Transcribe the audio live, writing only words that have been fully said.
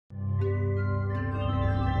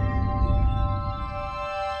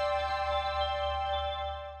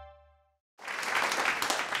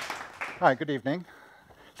Hi, good evening.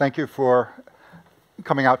 Thank you for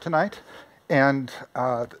coming out tonight, and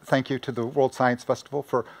thank you to the World Science Festival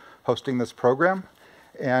for hosting this program,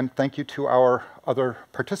 and thank you to our other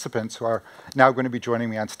participants who are now going to be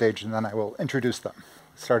joining me on stage, and then I will introduce them.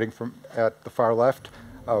 Starting from at the far left,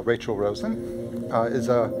 Rachel Rosen is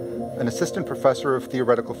an assistant professor of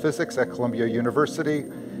theoretical physics at Columbia University.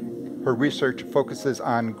 Her research focuses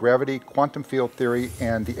on gravity, quantum field theory,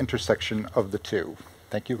 and the intersection of the two.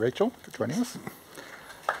 Thank you, Rachel, for joining us.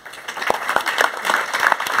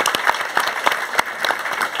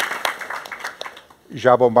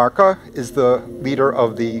 Szabolcs Marka is the leader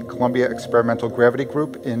of the Columbia Experimental Gravity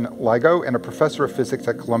Group in LIGO and a professor of physics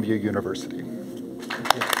at Columbia University.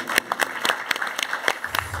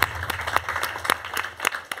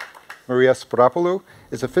 Maria Spiropulu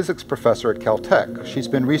is a physics professor at Caltech. She's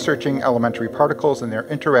been researching elementary particles and their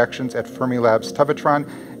interactions at Fermilab's Tevatron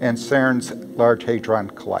and CERN's Large Hadron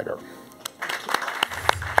Collider.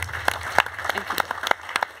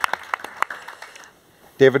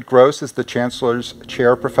 David Gross is the Chancellor's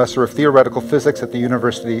Chair Professor of Theoretical Physics at the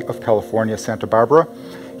University of California, Santa Barbara.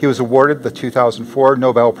 He was awarded the 2004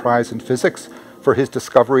 Nobel Prize in Physics for his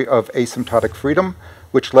discovery of asymptotic freedom,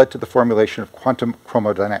 which led to the formulation of quantum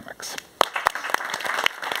chromodynamics.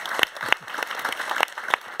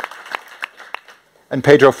 And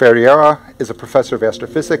Pedro Ferreira is a professor of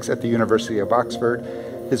astrophysics at the University of Oxford.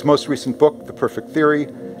 His most recent book, The Perfect Theory,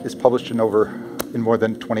 is published in more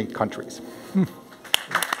than 20 countries.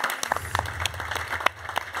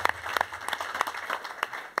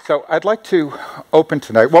 So I'd like to open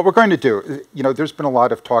tonight. What we're going to do, there's been a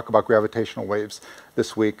lot of talk about gravitational waves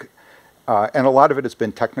this week, and a lot of it has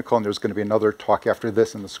been technical, and there's going to be another talk after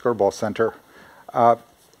this in the Skirball Center.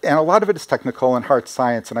 And a lot of it is technical and hard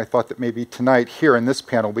science, and I thought that maybe tonight here in this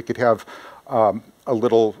panel we could have a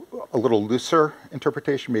little looser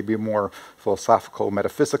interpretation, maybe more philosophical,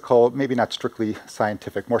 metaphysical, maybe not strictly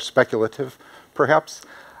scientific, more speculative, perhaps.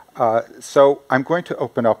 So I'm going to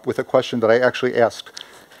open up with a question that I actually asked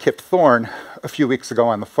Kip Thorne a few weeks ago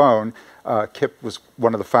on the phone. Kip was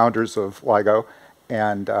one of the founders of LIGO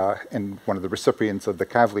and one of the recipients of the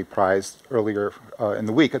Kavli Prize earlier in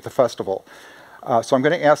the week at the festival. So I'm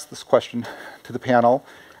going to ask this question to the panel,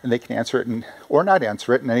 and they can answer it or not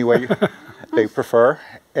answer it in any way they prefer.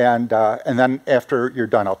 And then after you're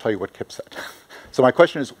done, I'll tell you what Kip said. So my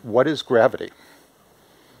question is, what is gravity?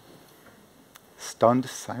 Stunned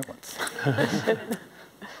silence.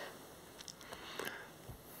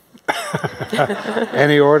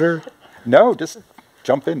 Any order? No, just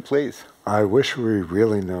jump in, please. I wish we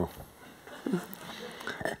really knew.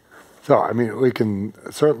 So, I mean, we can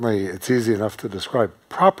certainly, it's easy enough to describe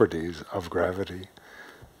properties of gravity.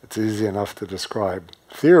 It's easy enough to describe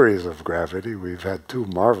theories of gravity. We've had two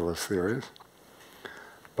marvelous theories.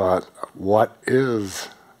 But what is,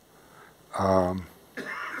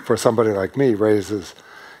 for somebody like me, raises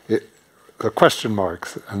the question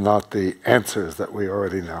marks and not the answers that we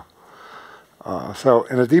already know. So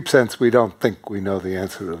in a deep sense, we don't think we know the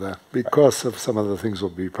answer to that because of some of the things we'll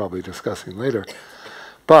be probably discussing later.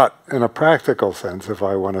 But in a practical sense, if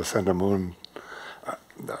I want to send a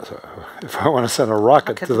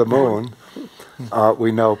rocket to the moon,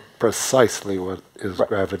 we know precisely what is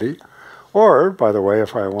gravity. Or, by the way,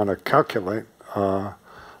 if I want to calculate the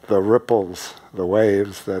ripples, the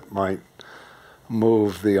waves that might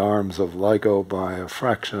move the arms of LIGO by a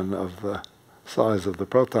fraction of the size of the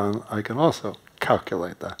proton, I can also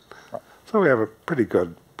calculate that. Right. So we have a pretty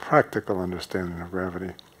good practical understanding of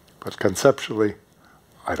gravity. But conceptually,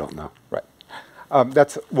 I don't know. Right.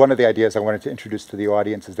 That's one of the ideas I wanted to introduce to the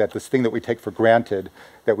audience, is that this thing that we take for granted,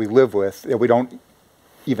 that we live with, that we don't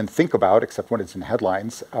even think about, except when it's in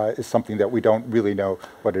headlines, is something that we don't really know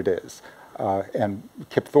what it is. And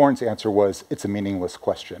Kip Thorne's answer was, it's a meaningless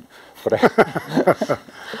question. But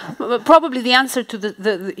probably the answer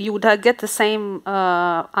to you would get the same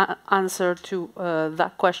answer to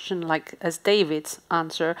that question like as David's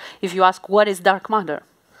answer if you ask, what is dark matter?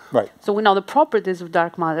 Right. So we know the properties of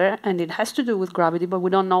dark matter, and it has to do with gravity, but we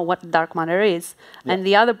don't know what dark matter is. Yeah. And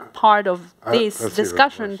the other part of this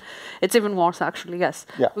discussion, it's even worse, actually, yes.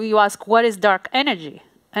 Yeah. You ask, what is dark energy?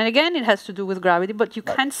 And again, it has to do with gravity, but you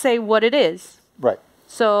can't say what it is. Right.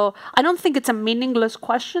 So I don't think it's a meaningless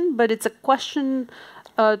question, but it's a question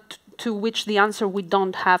to which the answer we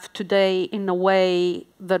don't have today in a way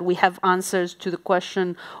that we have answers to the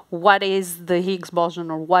question, what is the Higgs boson,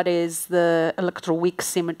 or what is the electroweak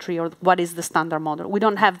symmetry, or what is the standard model? We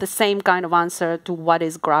don't have the same kind of answer to what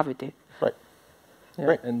is gravity. Right. Yeah,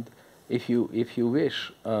 right. And if you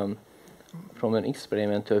wish, from an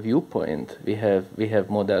experimental viewpoint, we have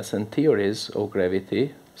models and theories of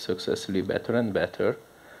gravity successively better and better,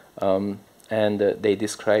 and they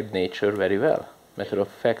describe nature very well. Matter of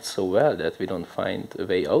fact, so well that we don't find a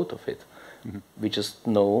way out of it. Mm-hmm. We just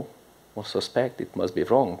know or suspect it must be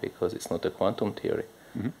wrong because it's not a quantum theory.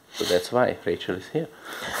 Mm-hmm. So that's why Rachel is here.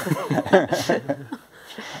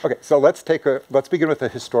 Okay, so let's begin with a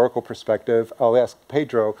historical perspective. I'll ask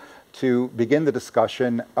Pedro to begin the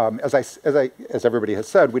discussion. As everybody has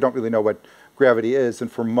said, we don't really know what gravity is,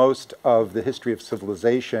 and for most of the history of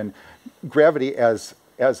civilization, gravity as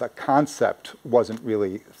a concept wasn't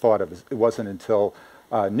really thought of. It wasn't until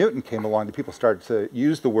Newton came along that people started to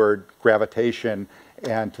use the word gravitation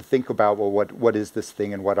and to think about, well, what is this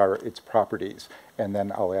thing and what are its properties? And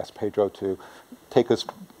then I'll ask Pedro to take us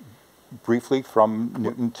briefly from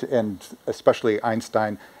Newton and especially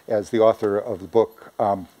Einstein as the author of the book,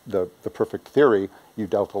 The Perfect Theory, you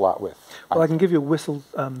dealt a lot with. Well, I can give you a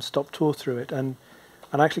whistle-stop tour through it, and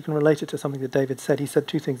I actually can relate it to something that David said. He said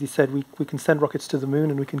two things. He said we can send rockets to the moon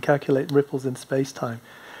and we can calculate ripples in space-time.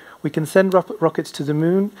 We can send rockets to the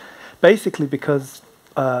moon basically because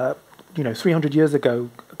 300 years ago,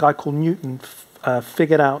 a guy called Newton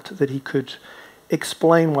figured out that he could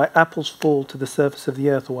explain why apples fall to the surface of the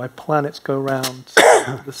Earth or why planets go around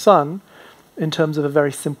the sun in terms of a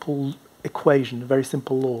very simple equation, a very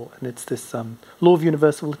simple law. And it's this law of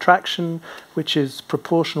universal attraction, which is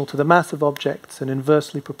proportional to the mass of objects and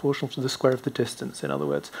inversely proportional to the square of the distance. In other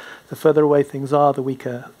words, the further away things are, the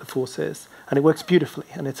weaker the force is. And it works beautifully.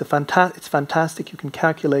 And it's fantastic. You can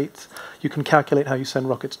calculate how you send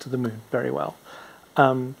rockets to the moon very well.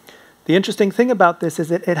 The interesting thing about this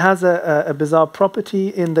is it has a bizarre property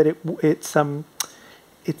in that it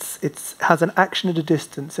has an action at a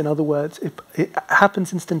distance. In other words, it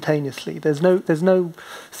happens instantaneously. There's no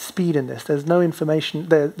speed in this. There's no information.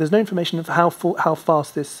 There's no information of how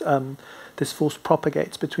fast this force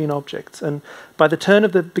propagates between objects. And by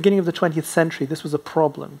the beginning of the 20th century, this was a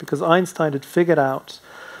problem because Einstein had figured out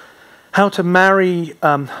how to marry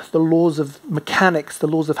the laws of mechanics, the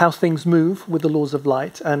laws of how things move, with the laws of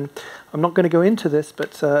light. And I'm not going to go into this,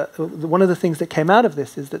 but one of the things that came out of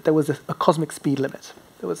this is that there was a cosmic speed limit.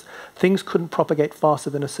 Things couldn't propagate faster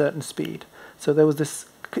than a certain speed. So there was this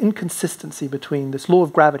inconsistency between this law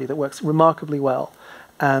of gravity that works remarkably well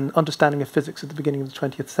and understanding of physics at the beginning of the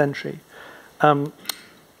 20th century.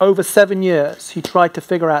 Over 7 years, he tried to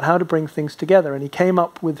figure out how to bring things together, and he came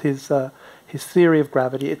up with his theory of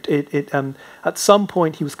gravity. At some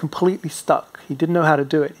point, he was completely stuck. He didn't know how to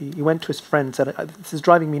do it. He went to his friend and said, "This is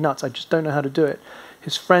driving me nuts. I just don't know how to do it."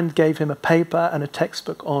 His friend gave him a paper and a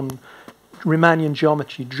textbook on Riemannian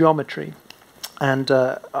geometry. And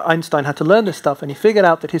Einstein had to learn this stuff, and he figured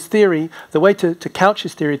out that his theory, the way to couch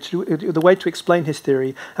his theory, the way to explain his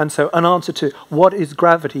theory, and so an answer to what is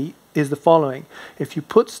gravity is the following. If you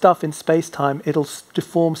put stuff in space-time, it'll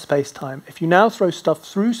deform space-time. If you now throw stuff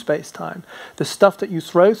through space-time, the stuff that you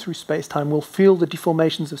throw through space-time will feel the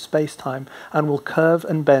deformations of space-time and will curve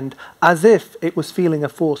and bend as if it was feeling a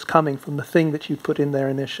force coming from the thing that you put in there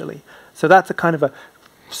initially. So that's a kind of a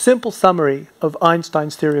simple summary of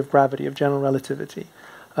Einstein's theory of gravity, of general relativity.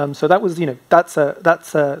 So that was, that's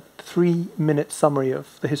a 3-minute summary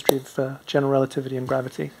of the history of general relativity and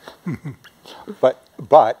gravity. But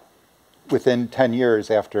within 10 years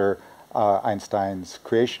after Einstein's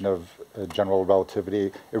creation of general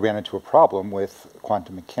relativity, it ran into a problem with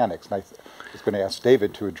quantum mechanics. And I was going to ask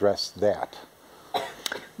David to address that.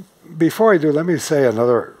 Before I do, let me say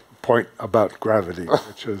another point about gravity,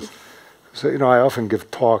 which is, so, I often give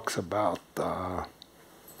talks about the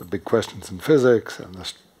big questions in physics and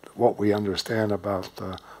what we understand about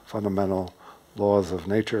the fundamental laws of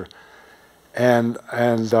nature. And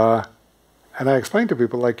I explain to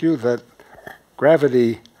people like you that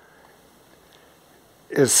gravity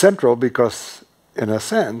is central because, in a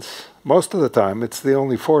sense, most of the time, it's the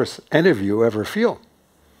only force any of you ever feel.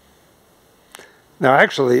 Now,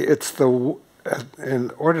 actually, it's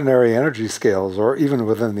in ordinary energy scales, or even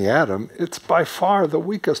within the atom, it's by far the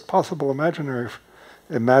weakest possible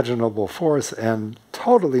imaginable force and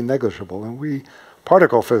totally negligible. And we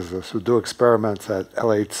particle physicists who do experiments at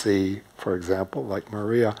LHC, for example, like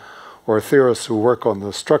Maria, or theorists who work on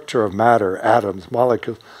the structure of matter, atoms,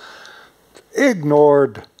 molecules,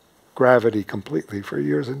 ignored gravity completely for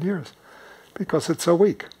years and years because it's so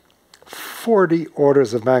weak. 40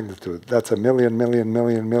 orders of magnitude. That's a million. That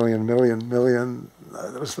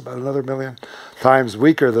was about another million times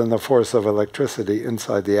weaker than the force of electricity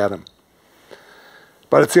inside the atom.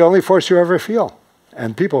 But it's the only force you ever feel.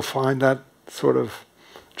 And people find that sort of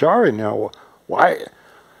jarring. Why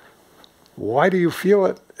do you feel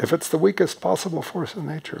it if it's the weakest possible force in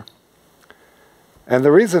nature? And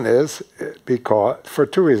the reason is for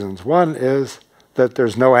two reasons. One is that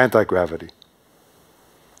there's no anti-gravity.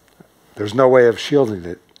 There's no way of shielding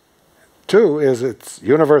it. Two is it's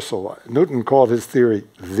universal. Newton called his theory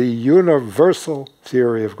the universal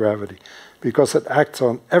theory of gravity because it acts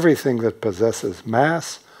on everything that possesses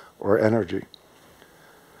mass or energy.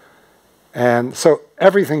 And so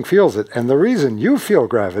everything feels it. And the reason you feel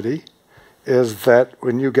gravity is that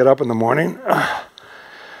when you get up in the morning,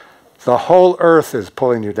 the whole Earth is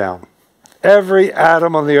pulling you down. Every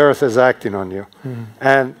atom on the Earth is acting on you. Mm-hmm.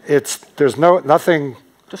 And there's nothing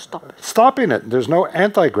stopping it. There's no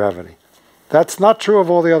anti-gravity. That's not true of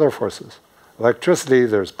all the other forces. Electricity,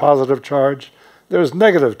 there's positive charge, there's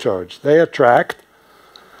negative charge. They attract,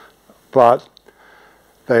 but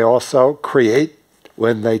they also create,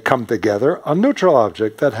 when they come together, a neutral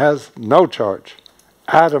object that has no charge.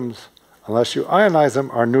 Atoms, unless you ionize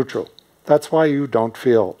them, are neutral. That's why you don't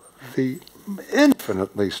feel the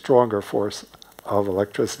infinitely stronger force of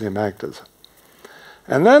electricity and magnetism.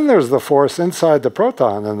 And then there's the force inside the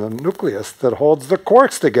proton and the nucleus that holds the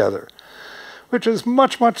quarks together, which is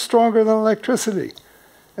much, much stronger than electricity.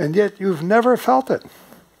 And yet you've never felt it.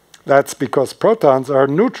 That's because protons are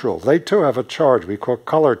neutral. They too have a charge we call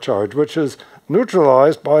color charge, which is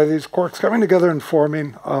neutralized by these quarks coming together and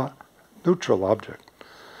forming a neutral object.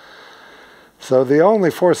 So the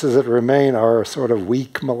only forces that remain are sort of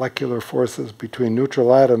weak molecular forces between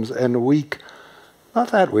neutral atoms and weak,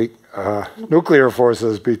 not that weak, nuclear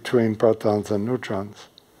forces between protons and neutrons.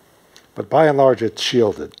 But by and large, it's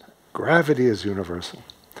shielded. Gravity is universal.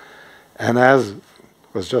 And as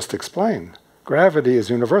was just explained, gravity is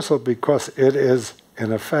universal because it is,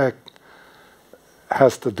 in effect,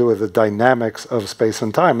 has to do with the dynamics of space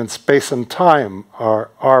and time. And space and time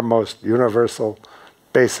are our most universal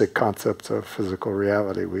basic concepts of physical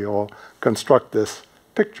reality. We all construct this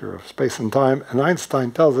picture of space and time, and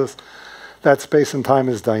Einstein tells us that space and time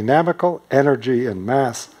is dynamical, energy and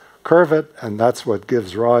mass curve it, and that's what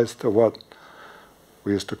gives rise to what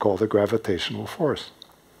we used to call the gravitational force.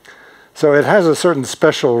 So it has a certain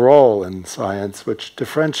special role in science which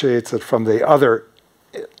differentiates it from the other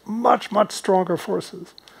much, much stronger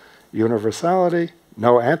forces. Universality,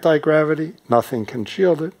 no anti-gravity, nothing can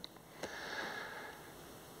shield it.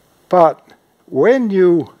 But when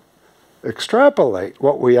you extrapolate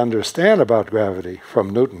what we understand about gravity from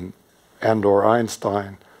Newton and or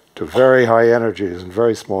Einstein to very high energies and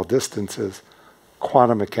very small distances,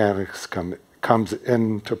 quantum mechanics comes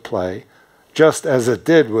into play, just as it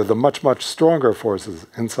did with the much, much stronger forces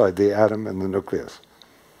inside the atom and the nucleus.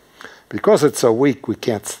 Because it's so weak, we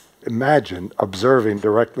can't imagine observing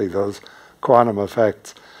directly those quantum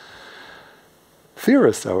effects.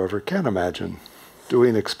 Theorists, however, can imagine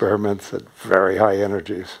doing experiments at very high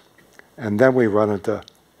energies. And then we run into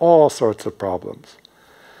all sorts of problems.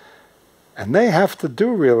 And they have to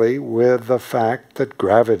do really with the fact that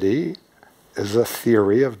gravity is a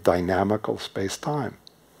theory of dynamical space-time.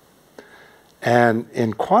 And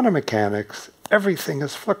in quantum mechanics, everything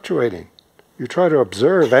is fluctuating. You try to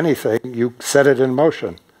observe anything, you set it in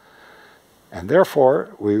motion. And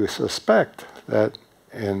therefore, we suspect that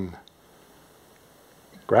in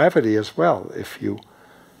gravity as well, if you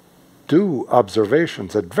do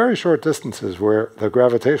observations at very short distances where the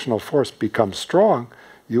gravitational force becomes strong,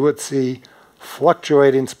 you would see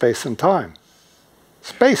fluctuating space and time.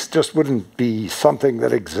 Space just wouldn't be something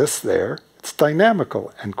that exists there. It's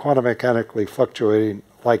dynamical and quantum mechanically fluctuating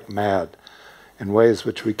like mad in ways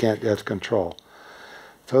which we can't yet control.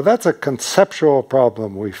 So that's a conceptual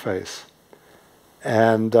problem we face.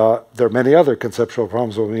 And there are many other conceptual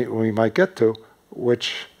problems we might get to,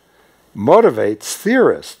 which motivates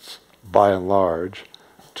theorists, by and large,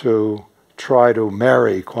 to try to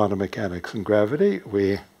marry quantum mechanics and gravity.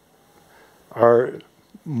 We are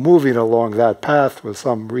moving along that path with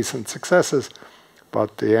some recent successes,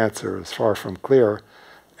 but the answer is far from clear.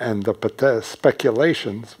 And the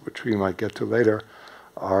speculations, which we might get to later,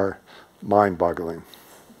 are mind-boggling.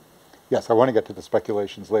 Yes, I want to get to the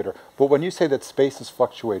speculations later. But when you say that space is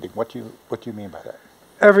fluctuating, what do you mean by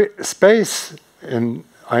that? Space, in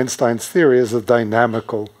Einstein's theory, is a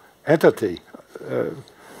dynamical entity.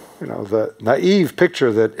 The naive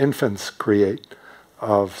picture that infants create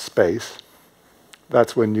of space,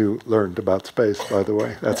 that's when you learned about space, by the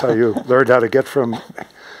way. That's how you learned how to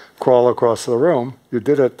crawl across the room. You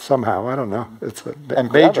did it somehow, I don't know. It's a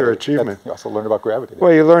major achievement. You also learned about gravity.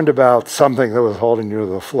 Well, you learned about something that was holding you to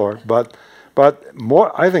the floor. But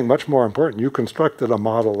more, I think much more important, you constructed a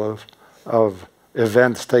model of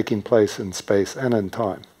events taking place in space and in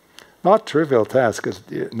time. Not trivial task,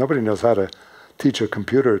 because nobody knows how to teach a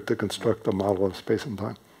computer to construct a model of space and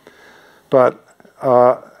time. But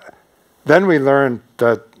then we learned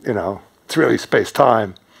that, it's really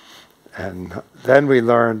space-time. And then we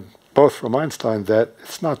learned, both from Einstein, that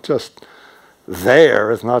it's not just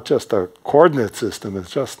there, it's not just a coordinate system,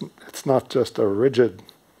 it's not just a rigid,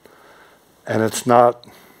 and it's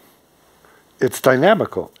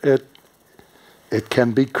dynamical. It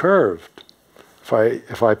can be curved.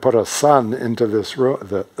 If I put a sun into this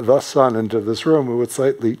room, the sun into this room, it would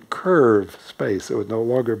slightly curve space. It would no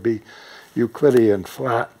longer be Euclidean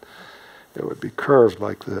flat. It would be curved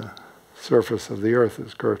like the surface of the Earth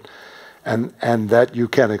is curved. And that you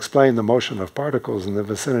can explain the motion of particles in the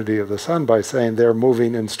vicinity of the sun by saying they're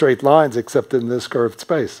moving in straight lines except in this curved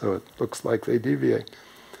space, so it looks like they deviate.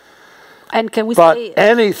 And can we but say...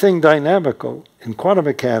 anything dynamical in quantum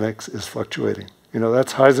mechanics is fluctuating.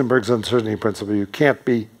 That's Heisenberg's uncertainty principle. You can't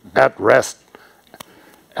be at rest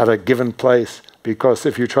at a given place, because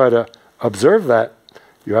if you try to observe that,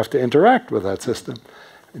 you have to interact with that system,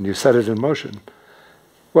 and you set it in motion.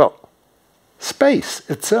 Well, space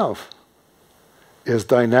itself is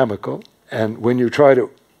dynamical, and when you try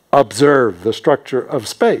to observe the structure of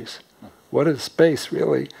space, what is space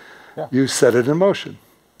really? Yeah. You set it in motion.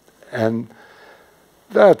 And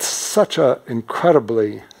that's such an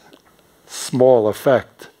incredibly small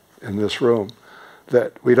effect in this room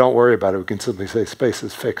that we don't worry about it. We can simply say space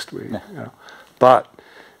is fixed. But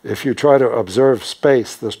if you try to observe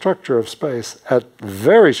space, the structure of space, at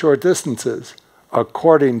very short distances,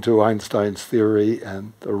 according to Einstein's theory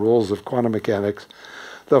and the rules of quantum mechanics,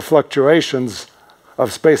 the fluctuations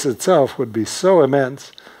of space itself would be so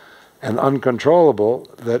immense and uncontrollable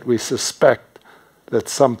that we suspect that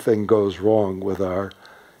something goes wrong with our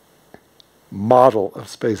model of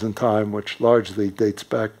space and time, which largely dates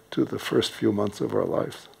back to the first few months of our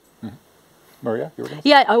lives. Maria, you were going to say?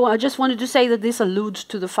 Yeah, I just wanted to say that this alludes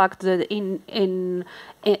to the fact that in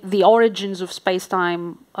the origins of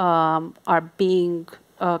space-time are being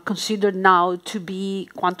considered now to be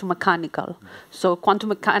quantum mechanical. So quantum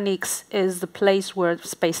mechanics is the place where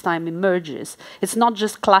space-time emerges. It's not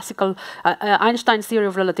just classical. Einstein's theory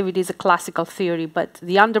of relativity is a classical theory, but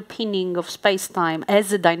the underpinning of space-time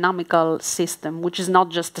as a dynamical system, which is not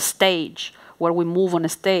just a stage where we move on a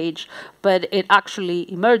stage, but it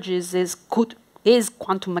actually emerges is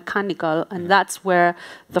quantum mechanical, and that's where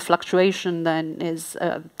the fluctuation then is,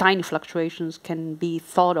 tiny fluctuations can be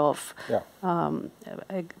thought of. Yeah. So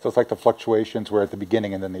it's like the fluctuations were at the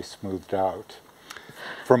beginning and then they smoothed out,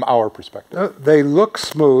 from our perspective. They look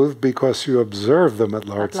smooth because you observe them at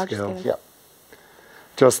large scales. Yeah.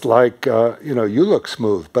 Just like, you look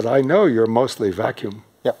smooth, but I know you're mostly vacuum.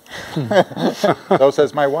 Yeah. So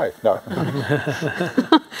says my wife. No.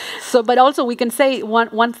 So, but also we can say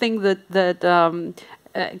one thing that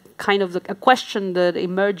kind of a question that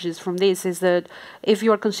emerges from this is that if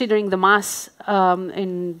you are considering the mass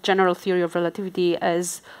in general theory of relativity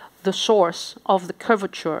as the source of the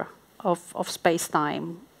curvature of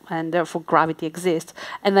space-time, and therefore gravity exists,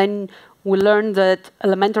 and then we learn that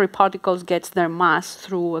elementary particles get their mass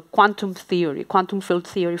through a quantum theory, quantum field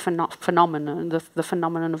theory phenomenon, the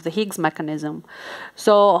phenomenon of the Higgs mechanism.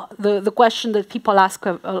 So the question that people ask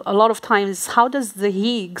a lot of times is, how does the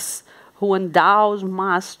Higgs, who endows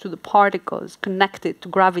mass to the particles, connect it to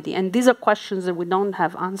gravity? And these are questions that we don't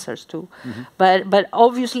have answers to. But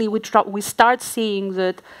obviously we start seeing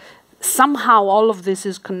that somehow all of this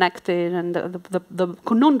is connected, and the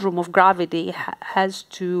conundrum of gravity has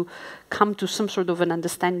to come to some sort of an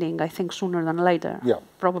understanding, I think, sooner than later. Yeah.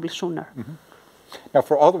 Probably sooner. Now,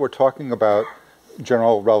 for all that we're talking about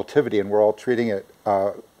general relativity, and we're all treating it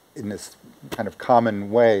in this kind of common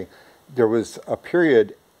way, there was a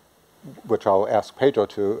period, which I'll ask Pedro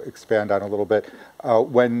to expand on a little bit,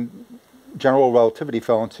 when general relativity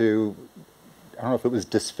fell into, I don't know if it was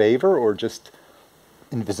disfavor or just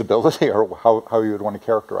invisibility, or how you would want to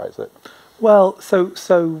characterize it. Well, so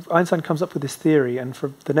Einstein comes up with this theory, and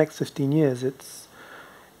for the next 15 years, it's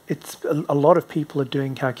a lot of people are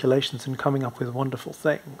doing calculations and coming up with wonderful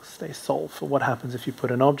things. They solve for what happens if you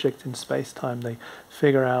put an object in space-time. They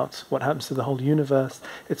figure out what happens to the whole universe.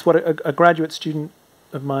 It's what a graduate student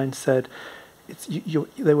of mine said.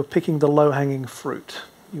 They were picking the low-hanging fruit.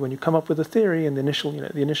 When you come up with a theory in the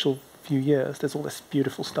initial few years, there's all this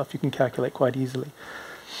beautiful stuff you can calculate quite easily.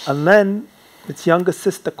 And then its younger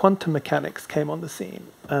sister, quantum mechanics, came on the scene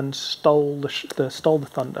and stole the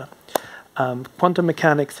thunder. Quantum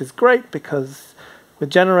mechanics is great because with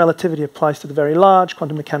general relativity it applies to the very large,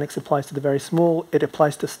 quantum mechanics applies to the very small, it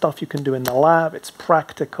applies to stuff you can do in the lab, it's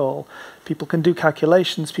practical, people can do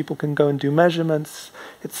calculations, people can go and do measurements.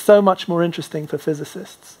 It's so much more interesting for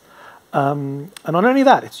physicists. And not only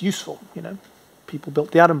that, it's useful, People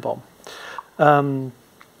built the atom bomb.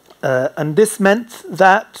 And this meant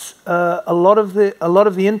that a lot of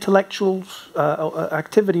the intellectual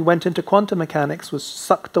activity went into quantum mechanics, was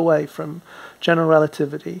sucked away from general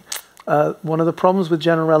relativity. One of the problems with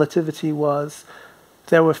general relativity was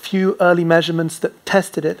there were a few early measurements that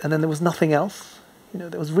tested it, and then there was nothing else.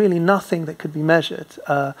 There was really nothing that could be measured.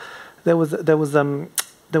 There was a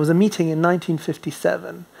meeting in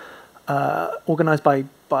 1957 organized by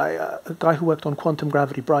a guy who worked on quantum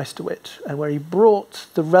gravity, Bryce DeWitt, and where he brought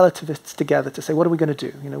the relativists together to say, what are we going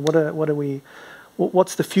to do?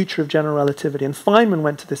 What's the future of general relativity? And Feynman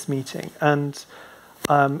went to this meeting, and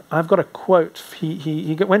I've got a quote.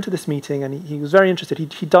 He went to this meeting, and he was very interested.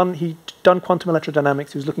 He'd done quantum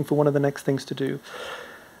electrodynamics. He was looking for one of the next things to do.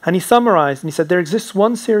 And he summarized, and he said, there exists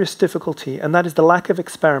one serious difficulty, and that is the lack of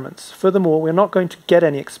experiments. Furthermore, we're not going to get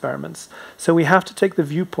any experiments, so we have to take the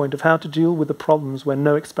viewpoint of how to deal with the problems when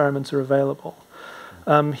no experiments are available.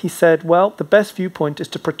 He said, well, the best viewpoint is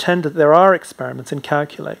to pretend that there are experiments and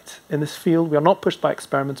calculate. In this field, we are not pushed by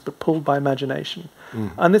experiments, but pulled by imagination.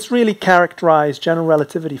 And this really characterized general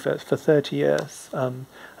relativity for 30 years,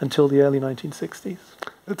 until the early 1960s.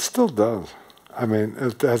 It still does. I mean,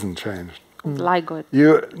 it hasn't changed. LIGO.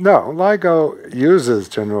 LIGO uses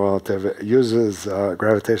general relativity, uses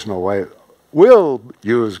gravitational waves, will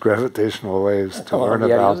use gravitational waves to learn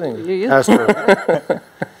about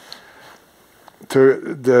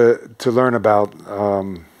to learn about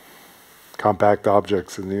compact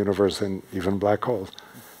objects in the universe and even black holes.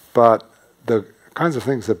 But the kinds of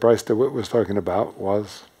things that Bryce DeWitt was talking about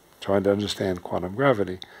was trying to understand quantum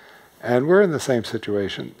gravity. And we're in the same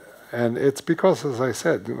situation. And it's because, as I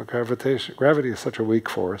said, gravity is such a weak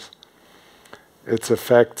force. Its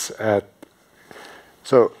effects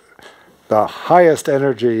so the highest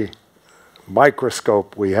energy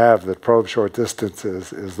microscope we have that probes short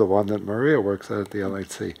distances is the one that Maria works at the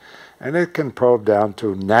LHC. And it can probe down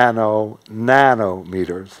to nanometers,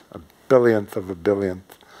 a billionth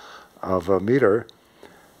of a meter,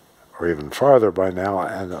 or even farther by now,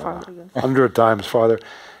 and 100 times farther.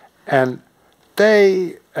 And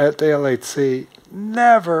they, at the LHC,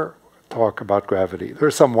 never talk about gravity.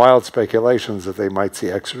 There's some wild speculations that they might see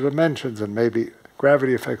extra dimensions and maybe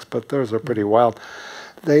gravity effects, but those are pretty wild.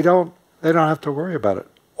 They don't have to worry about it.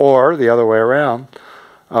 Or the other way around,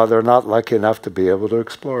 they're not lucky enough to be able to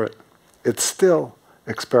explore it. It's still,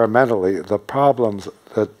 experimentally, the problems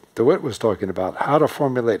that DeWitt was talking about, how to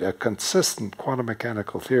formulate a consistent quantum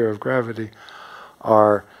mechanical theory of gravity,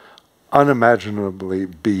 are unimaginably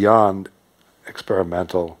beyond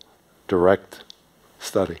experimental direct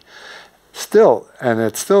study. Still, and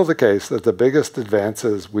it's still the case that the biggest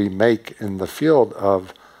advances we make in the field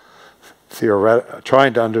of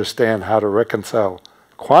trying to understand how to reconcile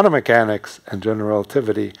quantum mechanics and general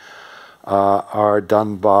relativity are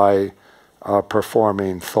done by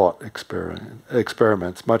performing thought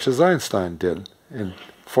experiments, much as Einstein did in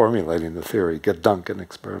formulating the theory, Gedanken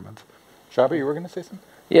experiments. Szabolcs, you were going to say something?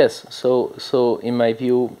 Yes, so in my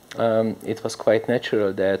view, it was quite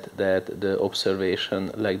natural that the observation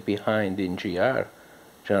lagged behind in GR,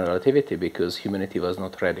 general relativity, because humanity was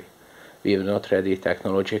not ready. We were not ready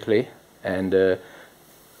technologically, and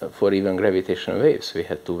for even gravitational waves, we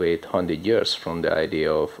had to wait 100 years from the idea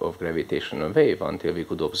of gravitational wave until we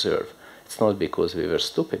could observe. It's not because we were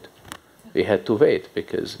stupid. We had to wait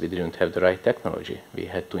because we didn't have the right technology. We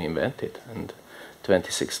had to invent it. And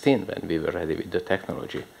 2016, when we were ready with the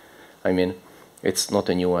technology. I mean, it's not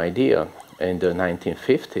a new idea. In the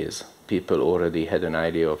 1950s, people already had an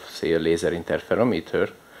idea of, say, a laser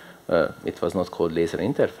interferometer. It was not called laser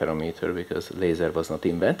interferometer because laser was not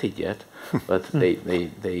invented yet, but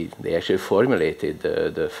they actually formulated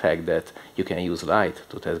the fact that you can use light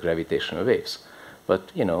to test gravitational waves.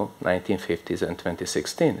 But, 1950s and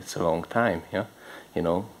 2016, it's a long time, yeah?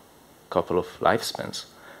 Couple of lifespans.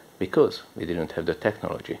 Because we didn't have the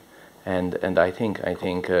technology. And I think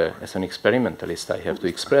as an experimentalist, I have to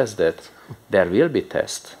express that there will be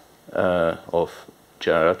tests of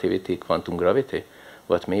general relativity, quantum gravity,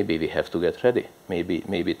 but maybe we have to get ready.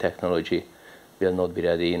 Maybe technology will not be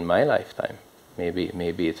ready in my lifetime. Maybe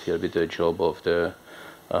it will be the job of the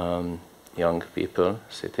young people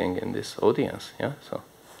sitting in this audience. Yeah. So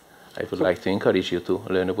I would like to encourage you to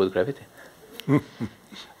learn about gravity.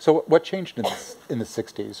 So what changed in the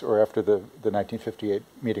 60s or after the 1958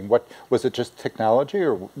 meeting? What was it, just technology,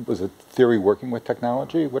 or was it theory working with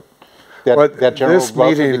technology? That general this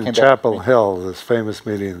meeting in Chapel Hill, this famous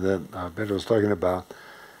meeting that Pedro was talking about,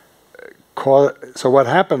 so what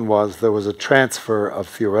happened was there was a transfer of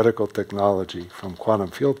theoretical technology from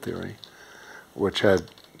quantum field theory, which had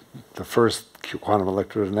the first quantum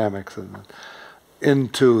electrodynamics,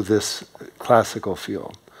 into this classical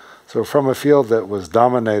field. So from a field that was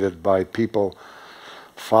dominated by people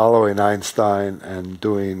following Einstein and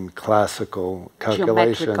doing classical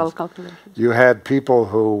calculations, you had people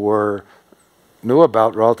who knew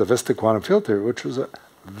about relativistic quantum field theory, which was a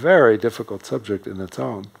very difficult subject in its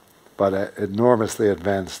own, but enormously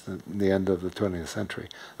advanced in the end of the 20th century.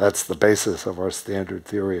 That's the basis of our standard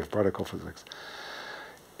theory of particle physics.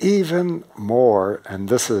 Even more, and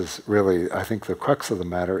this is really, I think, the crux of the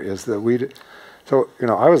matter, is that so,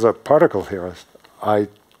 I was a particle theorist. I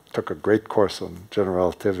took a great course on general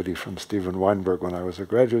relativity from Steven Weinberg when I was a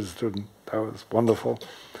graduate student. That was wonderful.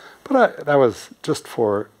 But that was just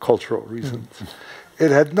for cultural reasons. It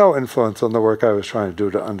had no influence on the work I was trying to do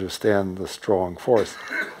to understand the strong force.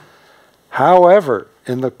 However,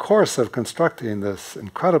 in the course of constructing this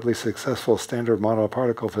incredibly successful standard model of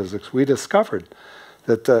particle physics, we discovered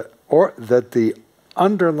that the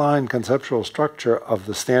underlying conceptual structure of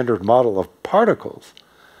the standard model of particles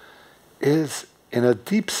is, in a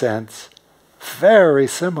deep sense, very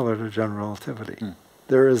similar to general relativity.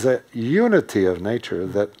 There is a unity of nature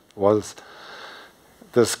that was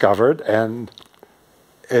discovered, and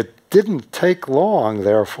it didn't take long,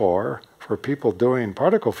 therefore, for people doing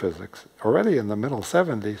particle physics, already in the middle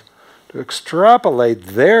 70s, to extrapolate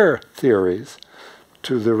their theories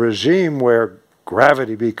to the regime where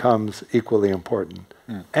gravity becomes equally important,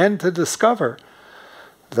 and to discover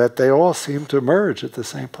that they all seem to merge at the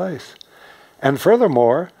same place. And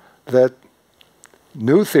furthermore, that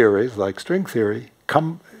new theories, like string theory,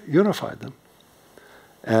 unified them.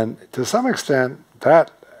 And to some extent,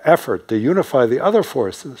 that effort to unify the other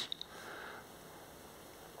forces,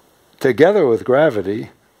 together with gravity,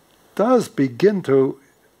 does begin to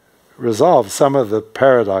resolve some of the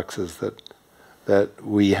paradoxes that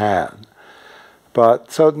we had.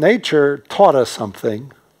 But so nature taught us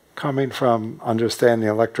something, coming from understanding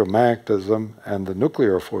electromagnetism and the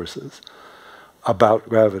nuclear forces, about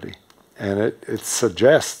gravity. And it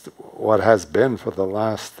suggests what has been for the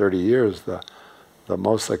last 30 years the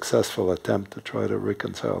most successful attempt to try to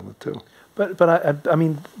reconcile the two. But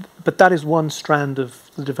that is one strand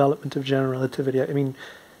of the development of general relativity. I mean,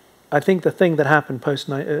 I think the thing that happened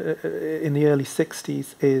in the early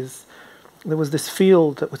 60s is there was this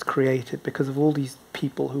field that was created because of all these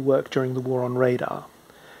people who worked during the war on radar,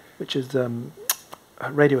 which is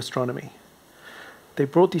radio astronomy. They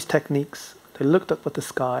brought these techniques, they looked up at the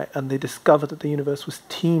sky, and they discovered that the universe was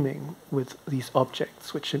teeming with these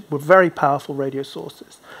objects, which were very powerful radio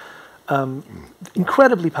sources.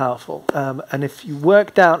 Incredibly powerful. And if you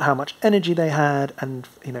worked out how much energy they had, and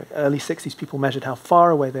early 60s people measured how far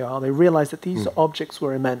away they are, they realized that these objects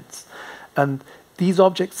were immense. And these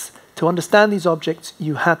objects, to understand these objects,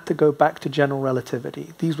 you had to go back to general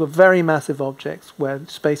relativity. These were very massive objects where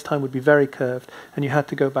space-time would be very curved, and you had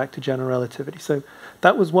to go back to general relativity. So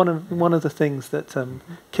that was one of the things that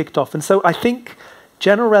kicked off. And so I think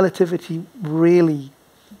general relativity really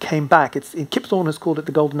came back. Kip Thorne has called it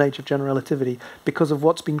the golden age of general relativity because of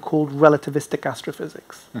what's been called relativistic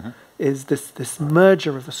astrophysics. Is this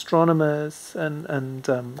merger of astronomers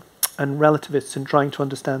and relativists in trying to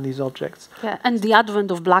understand these objects. Yeah, and the advent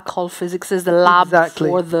of black hole physics is the lab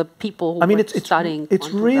for the people who are studying. It's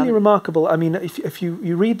really remarkable. I mean, if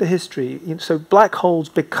you read the history, so black holes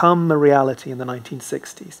become a reality in the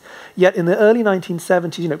 1960s. Yet in the early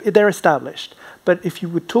 1970s, they're established. But if you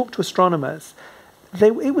would talk to astronomers,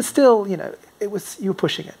 it was still, you were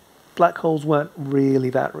pushing it. Black holes weren't really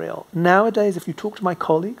that real. Nowadays, if you talk to my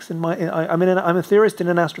colleagues, I'm a theorist in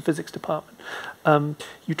an astrophysics department.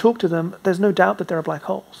 You talk to them, there's no doubt that there are black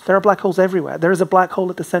holes. There are black holes everywhere. There is a black hole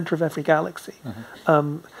at the center of every galaxy.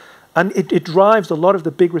 And it drives a lot of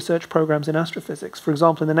the big research programs in astrophysics. For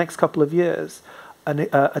example, in the next couple of years,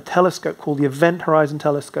 a telescope called the Event Horizon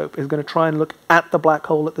Telescope is going to try and look at the black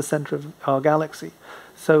hole at the center of our galaxy.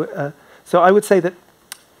 So I would say that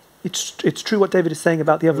it's true what David is saying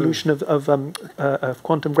about the evolution of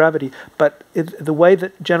quantum gravity, but the way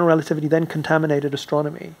that general relativity then contaminated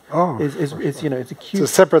astronomy is it's a huge... It's a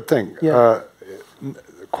separate thing. Yeah.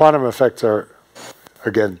 Quantum effects are,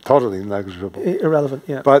 again, totally negligible. Irrelevant,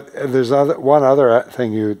 yeah. But there's one other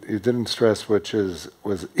thing you didn't stress, which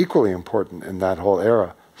was equally important in that whole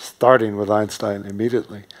era, starting with Einstein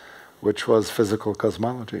immediately, which was physical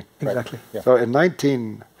cosmology. Exactly. Right. Yeah. So in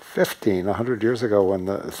 1915, 100 years ago, when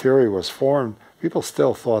the theory was formed, people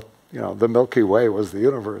still thought, the Milky Way was the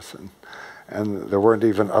universe, and there weren't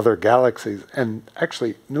even other galaxies, and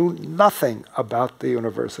actually knew nothing about the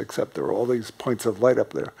universe except there were all these points of light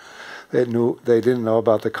up there. They didn't know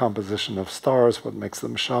about the composition of stars, what makes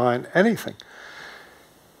them shine, anything.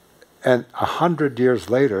 And 100 years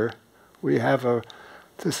later, we have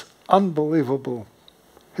this unbelievable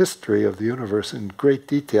history of the universe in great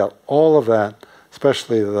detail. All of that,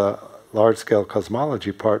 especially the large-scale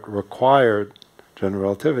cosmology part, required general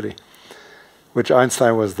relativity, which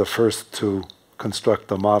Einstein was the first to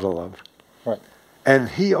construct a model of. Right. And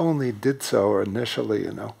he only did so initially,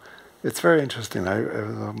 you know. It's very interesting. There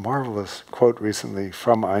was a marvelous quote recently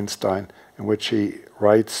from Einstein in which he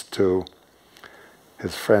writes to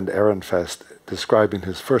his friend Ehrenfest, describing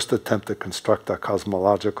his first attempt to construct a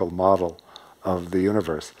cosmological model of the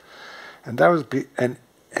universe. And that was,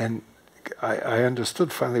 and I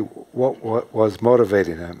understood finally what was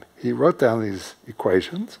motivating him. He wrote down these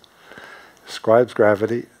equations, describes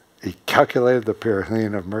gravity, he calculated the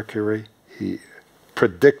perihelion of Mercury, he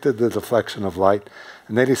predicted the deflection of light,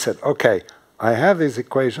 and then he said, okay, I have these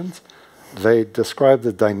equations, they describe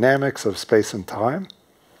the dynamics of space and time.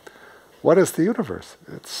 What is the universe?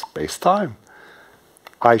 It's space-time.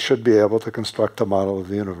 I should be able to construct a model of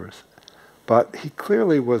the universe. But he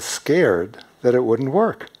clearly was scared that it wouldn't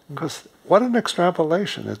work, because what an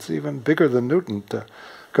extrapolation. It's even bigger than Newton to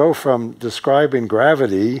go from describing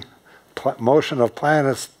gravity, motion of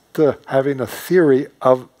planets, to having a theory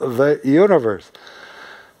of the universe.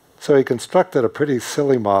 So he constructed a pretty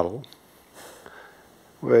silly model,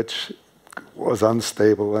 which was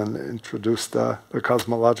unstable and introduced the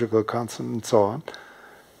cosmological constant and so on.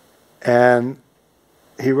 And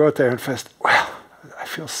he wrote there and said, well, I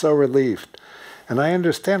feel so relieved. And I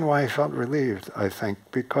understand why he felt relieved, I think,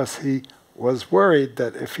 because he was worried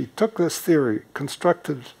that if he took this theory,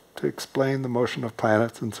 constructed to explain the motion of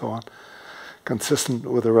planets and so on, consistent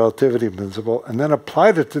with the relativity principle, and then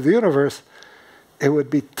applied it to the universe, it would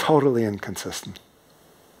be totally inconsistent.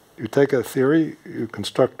 You take a theory, you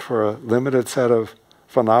construct for a limited set of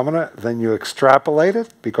phenomena, then you extrapolate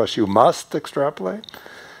it, because you must extrapolate,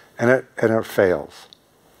 and it fails.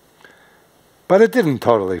 But it didn't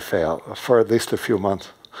totally fail, for at least a few months.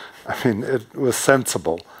 I mean, it was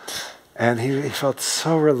sensible. And he felt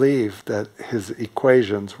so relieved that his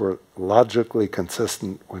equations were logically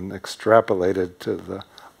consistent when extrapolated to the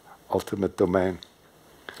ultimate domain.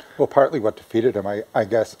 Well, partly what defeated him, I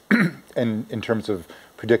guess, in terms of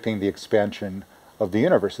predicting the expansion of the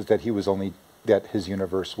universe, is that that his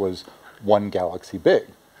universe was one galaxy big,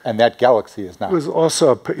 and that galaxy is not. It was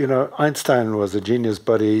also, you know, Einstein was a genius,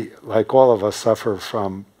 but he, like all of us, suffer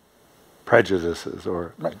from prejudices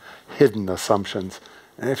or hidden assumptions.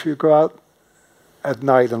 And if you go out at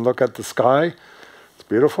night and look at the sky, it's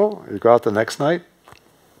beautiful. You go out the next night,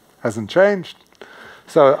 hasn't changed.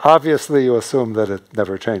 So obviously you assume that it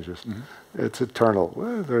never changes. Mm-hmm. It's eternal.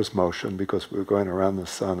 Well, there's motion because we're going around the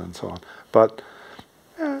sun and so on. But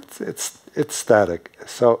it's static.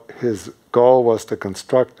 So his goal was to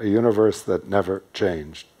construct a universe that never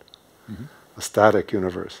changed. Mm-hmm. A static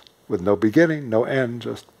universe with no beginning, no end,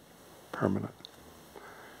 just permanent.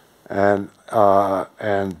 And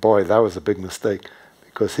boy, that was a big mistake,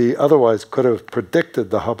 because he otherwise could have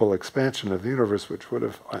predicted the Hubble expansion of the universe, which would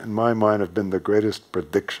have, in my mind, have been the greatest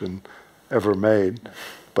prediction ever made,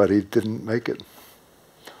 but he didn't make it.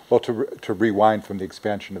 Well, to rewind from the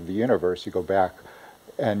expansion of the universe, you go back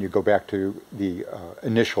to the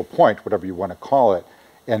initial point, whatever you want to call it,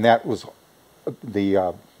 and that was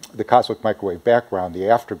the cosmic microwave background, the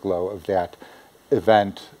afterglow of that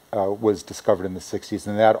event was discovered in the 60s,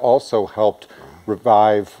 and that also helped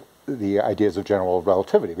revive the ideas of general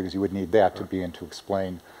relativity, because you would need that to begin to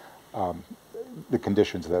explain the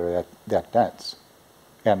conditions that are that dense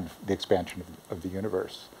and the expansion of the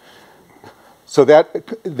universe. So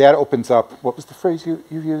that opens up, what was the phrase you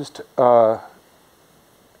used?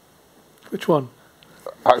 Which one?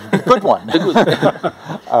 The good one.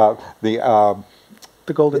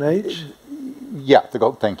 The Golden Age? Yeah,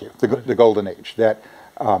 thank you. The Golden Age.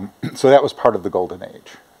 So that was part of the Golden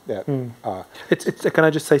Age. Can I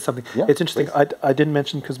just say something? Yeah, it's interesting. I didn't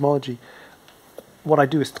mention cosmology. What I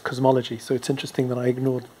do is cosmology, so it's interesting that I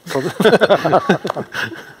ignored.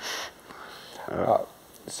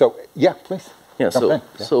 So yeah, please. Yeah.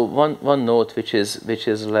 So one note which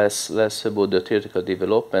is less about the theoretical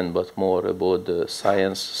development, but more about the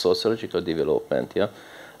science sociological development. Yeah.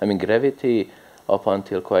 I mean, gravity up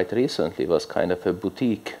until quite recently was kind of a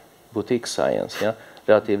boutique science. Yeah.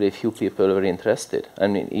 Relatively few people were interested. I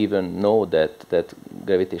mean, even know that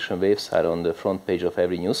gravitation waves are on the front page of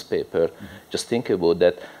every newspaper. Mm-hmm. Just think about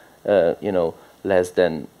that. Less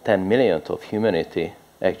than 10 million of humanity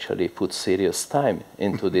actually put serious time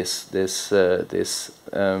into this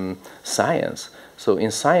science. So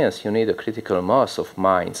in science, you need a critical mass of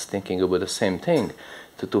minds thinking about the same thing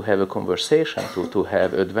to have a conversation, to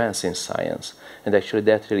have advance in science. And actually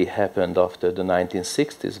that really happened after the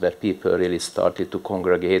 1960s, where people really started to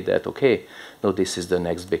congregate that, okay, no, this is the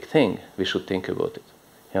next big thing, we should think about it.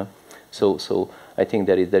 Yeah? So I think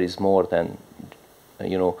there is more than,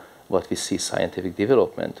 you know, what we see scientific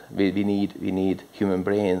development. We need human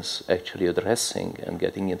brains actually addressing and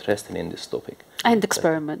getting interested in this topic. And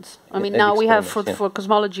experiments. I mean, now we have, for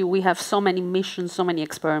cosmology, we have so many missions, so many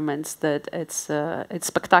experiments that it's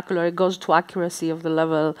spectacular. It goes to accuracy of the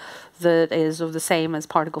level that is of the same as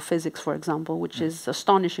particle physics, for example, which is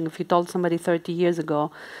astonishing. If you told somebody 30 years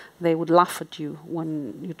ago, they would laugh at you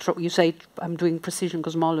when you say, I'm doing precision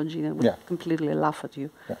cosmology, they would completely laugh at you.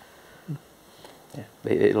 Yeah. Yeah,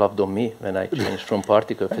 they loved on me when I changed from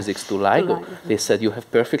particle physics to LIGO. They said, you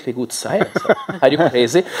have perfectly good science. Are you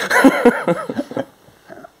crazy?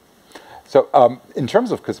 So in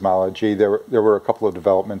terms of cosmology, there were a couple of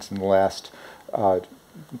developments in the last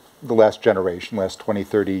generation, last 20,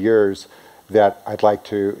 30 years, that I'd like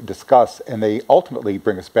to discuss. And they ultimately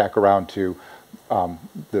bring us back around to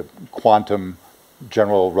the quantum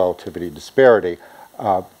general relativity disparity.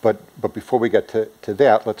 But before we get to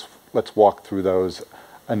that, let's walk through those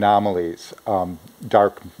anomalies.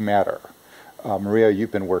 Dark matter. Maria,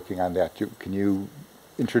 you've been working on that. Can you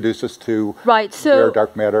introduce us to where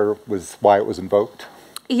dark matter was, why it was invoked?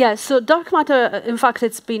 Yeah, so dark matter, in fact,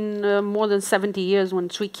 it's been more than 70 years when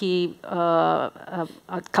Tricky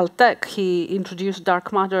at Caltech, he introduced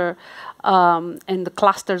dark matter and the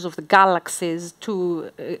clusters of the galaxies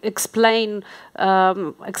to explain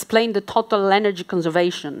the total energy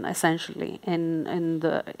conservation, essentially, in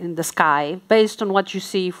the sky, based on what you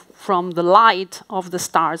see from the light of the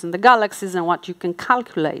stars and the galaxies and what you can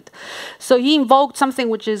calculate. So he invoked something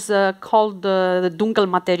which is called the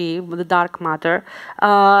Dunkelmaterie, the dark matter.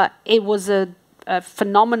 It was a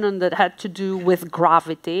phenomenon that had to do with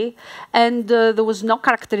gravity, and there was no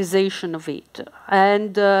characterization of it.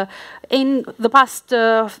 And in the past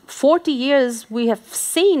 40 years, we have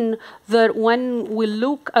seen that when we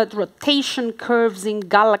look at rotation curves in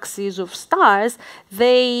galaxies of stars,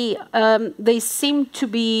 they seem to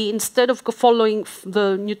be, instead of following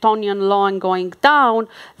the Newtonian law and going down,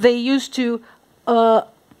 they used to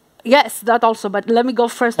yes, that also, but let me go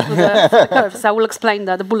first to the curves. I will explain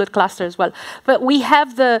that, the bullet cluster as well. But we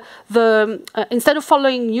have instead of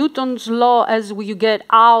following Newton's law as you get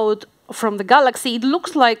out from the galaxy, it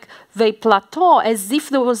looks like they plateau as if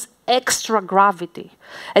there was extra gravity.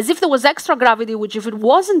 As if there was extra gravity, which if it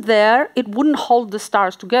wasn't there, it wouldn't hold the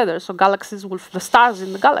stars together. So the stars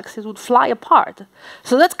in the galaxies would fly apart.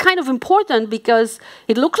 So that's kind of important because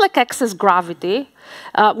it looks like excess gravity.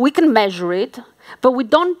 We can measure it. But we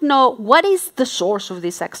don't know what is the source of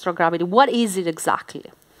this extra gravity. What is it exactly?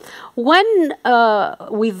 When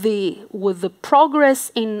with the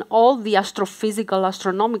progress in all the astrophysical,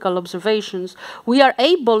 astronomical observations, we are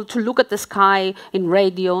able to look at the sky in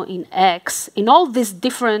radio, in X, in all these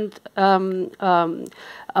different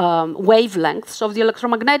wavelengths of the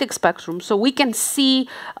electromagnetic spectrum. So we can see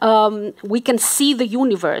the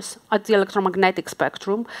universe at the electromagnetic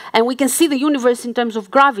spectrum, and we can see the universe in terms of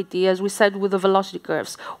gravity, as we said with the velocity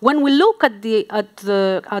curves. When we look at the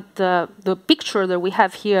picture that we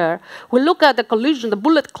have here, we look at the collision, the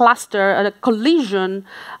bullet cluster, at a collision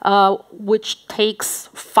which takes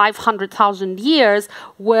 500,000 years,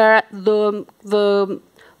 where the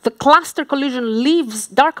cluster collision leaves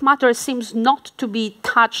dark matter seems not to be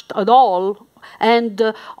touched at all, and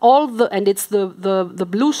it's the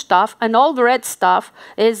blue stuff, and all the red stuff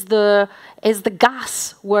is the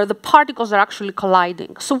gas where the particles are actually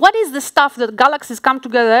colliding. So what is the stuff that galaxies come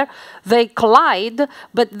together, they collide,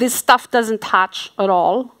 but this stuff doesn't touch at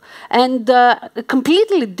all? And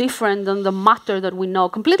completely different than the matter that we know,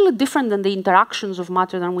 completely different than the interactions of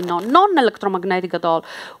matter that we know, non-electromagnetic at all.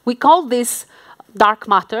 We call this dark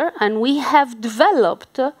matter, and we have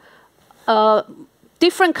developed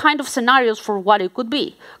different kind of scenarios for what it could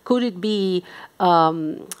be. Could it be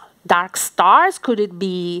dark stars? Could it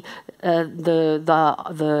be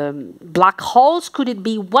the black holes? Could it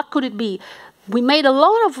be, what could it be? We made a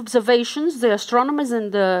lot of observations, the astronomers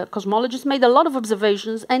and the cosmologists made a lot of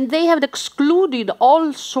observations, and they have excluded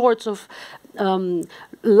all sorts of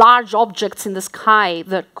large objects in the sky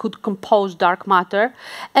that could compose dark matter.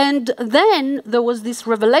 And then there was this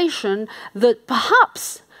revelation that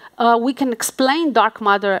perhaps we can explain dark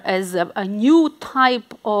matter as a new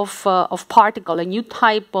type of particle, a new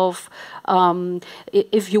type of,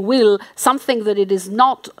 if you will, something that it is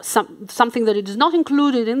not something that it is not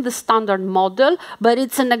included in the standard model, but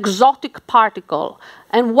it's an exotic particle.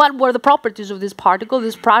 And what were the properties of this particle?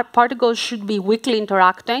 This particle should be weakly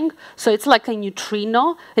interacting, so it's like a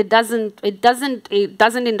neutrino. It doesn't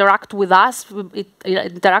interact with us. It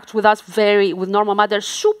interacts with us with normal matter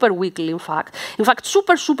super weakly. In fact,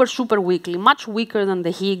 super weakly, much weaker than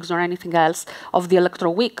the Higgs or anything else of the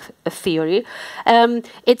electroweak theory.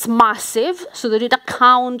 It's massive, so that it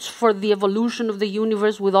accounts for the evolution of the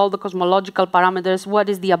universe with all the cosmological parameters. What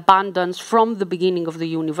is the abundance from the beginning of the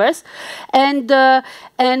universe, and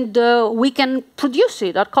we can produce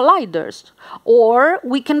it at colliders, or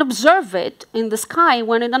we can observe it in the sky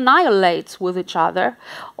when it annihilates with each other,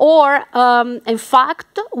 or in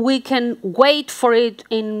fact, we can wait for it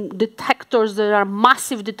in detectors that are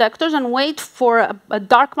massive detectors and wait for a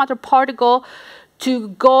dark matter particle to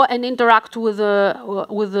go and interact in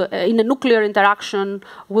a nuclear interaction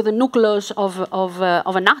with the nucleus of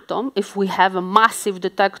an atom. If we have a massive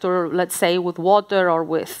detector, let's say with water, or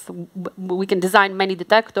we can design many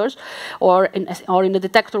detectors, or in a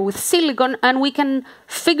detector with silicon, and we can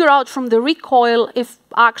figure out from the recoil if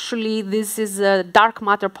actually this is a dark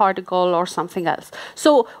matter particle or something else.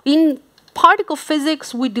 So in particle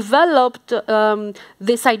physics, we developed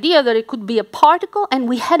this idea that it could be a particle, and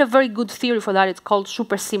we had a very good theory for that. It's called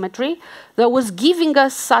supersymmetry, that was giving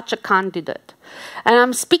us such a candidate. And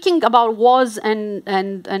I'm speaking about was and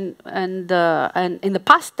in the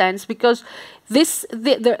past tense, because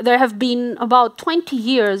there have been about 20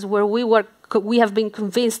 years where we have been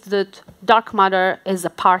convinced that dark matter is a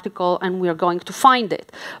particle and we are going to find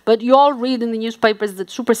it. But you all read in the newspapers that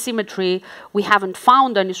supersymmetry, we haven't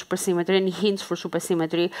found any supersymmetry, any hints for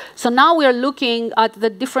supersymmetry. So now we are looking at the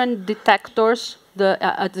different detectors,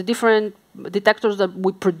 at the different detectors that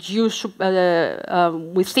we produce,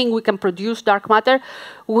 we think we can produce dark matter.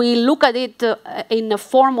 We look at it in a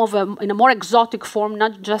form of in a more exotic form,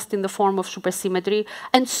 not just in the form of supersymmetry,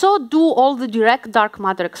 and so do all the direct dark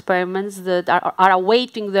matter experiments that are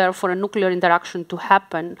awaiting there for a nuclear interaction to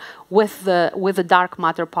happen with the dark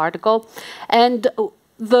matter particle. And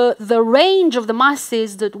the range of the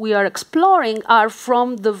masses that we are exploring are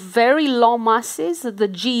from the very low masses at the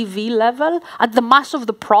GeV level, at the mass of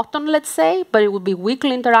the proton, let's say, but it would be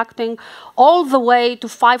weakly interacting, all the way to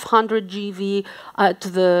 500 GeV at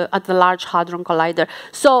the Large Hadron Collider.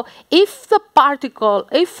 So if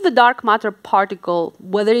the dark matter particle,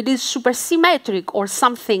 whether it is supersymmetric or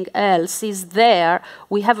something else, is there,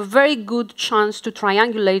 we have a very good chance to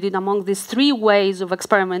triangulate it among these three ways of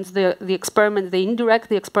experiments: the indirect,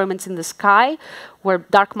 the experiments in the sky, where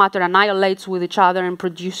dark matter annihilates with each other and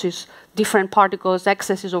produces different particles,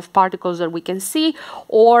 excesses of particles that we can see,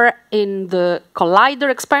 or in the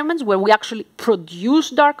collider experiments, where we actually produce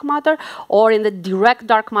dark matter, or in the direct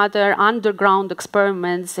dark matter underground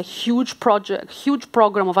experiments, a huge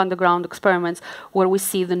program of underground experiments, where we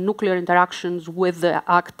see the nuclear interactions with the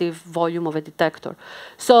active volume of a detector.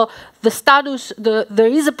 So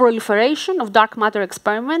there is a proliferation of dark matter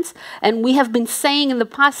experiments, and we have been saying in the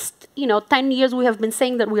past 10 years, we have been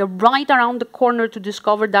saying that we are right around the corner to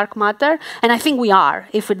discover dark matter, and I think we are.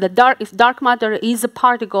 If dark matter is a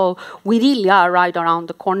particle, we really are right around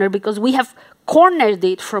the corner, because we have cornered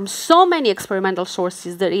it from so many experimental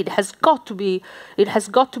sources that it has got to be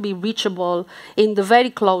reachable in the very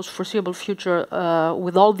close foreseeable future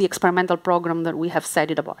with all the experimental program that we have set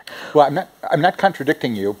it about. Well, I'm not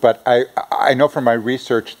contradicting you, but I know from my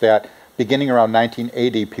research that beginning around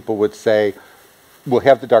 1980, people would say, we'll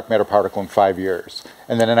have the dark matter particle in 5 years.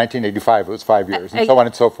 And then in 1985, it was 5 years, and so on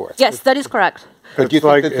and so forth. Yes, that is correct. But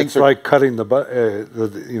it's like cutting the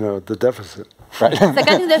deficit. Right.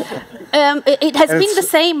 It has been the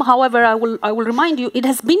same, however, I will remind you, it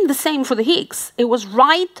has been the same for the Higgs. It was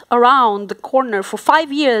right around the corner for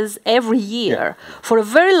 5 years every year, for a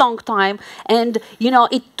very long time. And,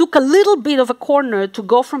 it took a little bit of a corner to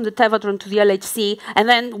go from the tevatron to the LHC, and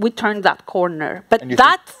then we turned that corner. But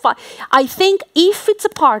I think if it's a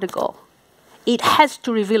particle, it has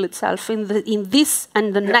to reveal itself in this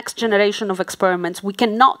and the next generation of experiments. We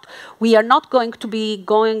are not going to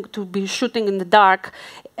be shooting in the dark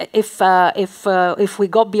if we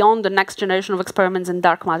go beyond the next generation of experiments and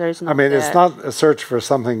dark matter is not there. It's not a search for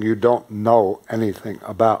something you don't know anything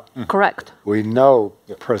about. Correct. We know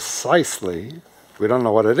precisely, we don't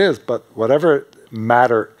know what it is, but whatever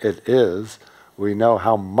matter it is, we know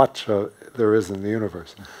how much there is in the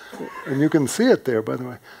universe. And you can see it there, by the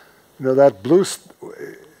way. That blue,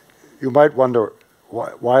 you might wonder,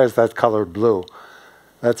 why is that colored blue?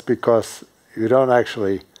 That's because you don't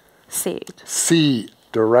actually see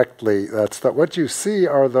directly. What you see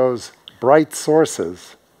are those bright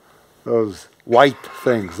sources, those white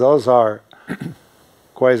things. Those are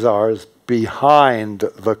quasars behind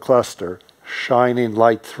the cluster, shining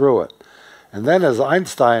light through it. And then, as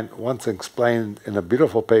Einstein once explained in a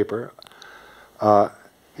beautiful paper,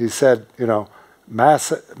 he said, you know,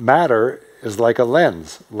 matter is like a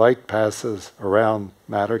lens. Light passes around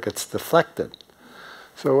matter, gets deflected.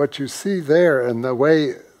 So what you see there, and the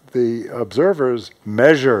way the observers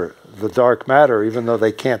measure the dark matter, even though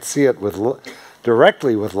they can't see it with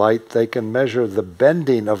directly with light, they can measure the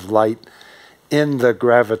bending of light in the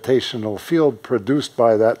gravitational field produced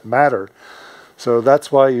by that matter. So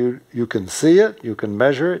that's why you can see it, you can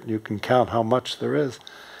measure it, you can count how much there is.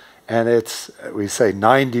 And it's, we say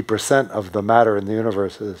 90% of the matter in the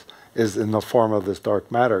universe is in the form of this dark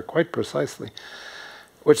matter, quite precisely,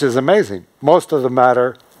 which is amazing. Most of the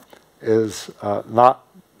matter is not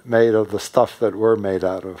made of the stuff that we're made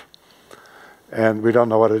out of. And we don't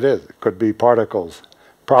know what it is. It could be particles,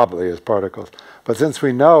 probably is particles. But since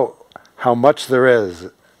we know how much there is,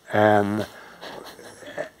 and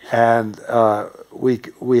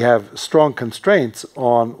we have strong constraints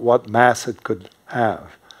on what mass it could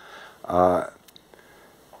have.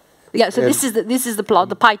 Yeah, so this is the plot,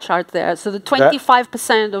 the pie chart there. So the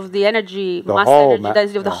 25% of the energy, mass energy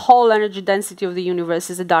density of the whole energy density of the universe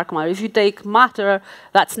is a dark matter. If you take matter,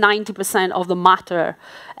 that's 90% of the matter.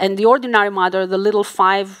 And the ordinary matter, the little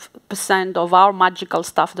 5% of our magical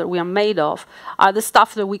stuff that we are made of, are the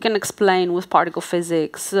stuff that we can explain with particle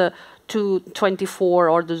physics to 24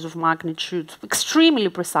 orders of magnitude, extremely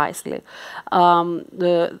precisely,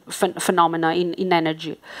 the phenomena in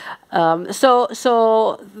energy.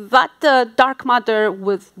 So that dark matter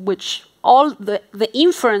with which all the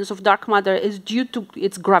inference of dark matter is due to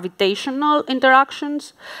its gravitational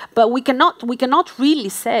interactions, but we cannot really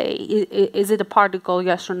say is it a particle,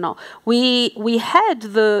 yes or no. We had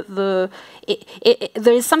there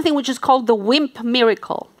is something which is called the WIMP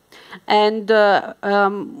miracle. And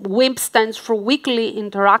WIMP stands for weakly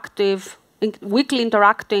interacting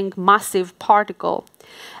massive particle.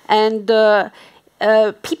 And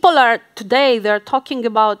people are today, they're talking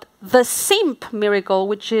about the SIMP miracle,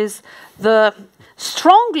 which is the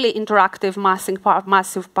strongly interactive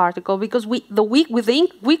massive particle, because with the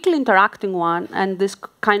weakly interacting one, and this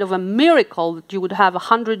kind of a miracle that you would have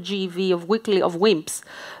 100 GeV of WIMPs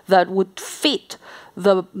that would fit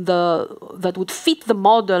that would fit the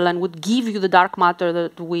model and would give you the dark matter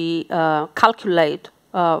that we calculate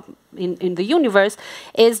in the universe,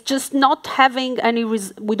 is just not having any.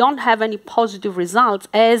 We don't have any positive results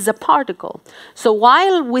as a particle. So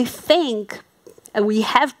while we think we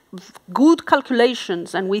have good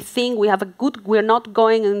calculations, and we think we have a good, we're not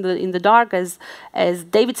going in the dark, as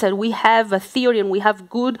David said, we have a theory and we have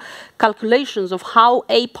good calculations of how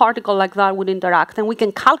a particle like that would interact, and we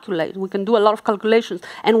can calculate, we can do a lot of calculations,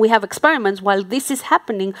 and we have experiments. While this is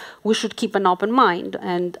happening, we should keep an open mind,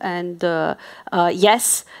 and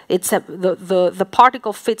yes, it's the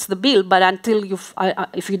particle fits the bill, but until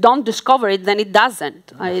if you don't discover it, then it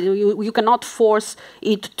doesn't. You cannot force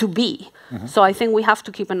it to be. Mm-hmm. So I think we have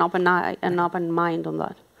to keep an open mind on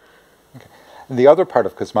that. Okay. And the other part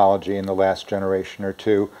of cosmology in the last generation or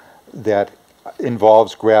two that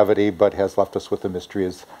involves gravity but has left us with a mystery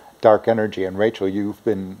is dark energy. And Rachel, you've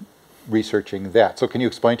been researching that. So can you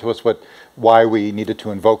explain to us why we needed to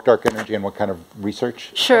invoke dark energy and what kind of research?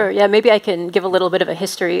 Sure. Yeah, maybe I can give a little bit of a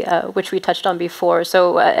history, which we touched on before.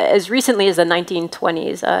 So as recently as the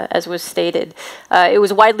 1920s, as was stated, it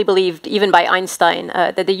was widely believed, even by Einstein,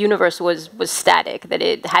 that the universe was static, that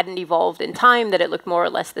it hadn't evolved in time, that it looked more or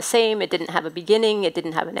less the same, it didn't have a beginning, it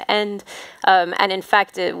didn't have an end. And in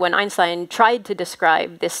fact, when Einstein tried to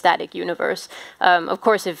describe this static universe, of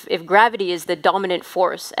course, if gravity is the dominant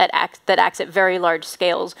force that acts at very large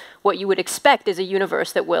scales, what you would expect is a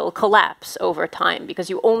universe that will collapse over time, because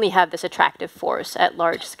you only have this attractive force at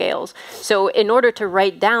large scales. So in order to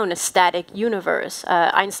write down a static universe,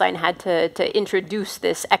 Einstein had to introduce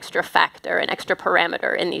this extra factor, an extra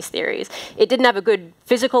parameter in these theories. It didn't have a good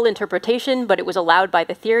physical interpretation, but it was allowed by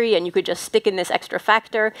the theory, and you could just stick in this extra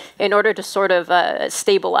factor in order to sort of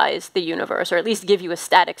stabilize the universe, or at least give you a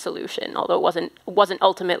static solution, although it wasn't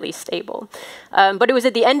ultimately stable. But it was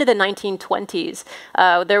at the end of the 1920s,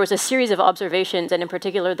 there was a series of observations, and in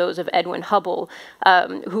particular those of Edwin Hubble,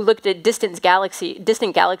 who looked at distant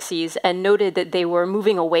galaxies and noted that they were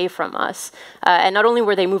moving away from us. And not only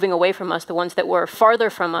were they moving away from us, the ones that were farther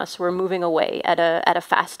from us were moving away at a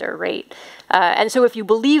faster rate. And so if you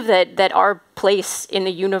believe that our place in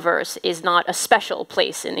the universe is not a special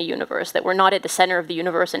place in the universe, that we're not at the center of the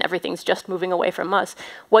universe and everything's just moving away from us,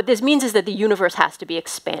 what this means is that the universe has to be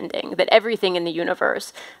expanding, that everything in the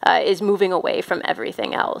universe is moving away from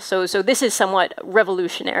everything else. So this is somewhat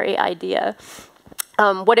revolutionary idea.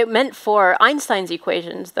 What it meant for Einstein's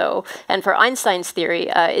equations, though, and for Einstein's theory,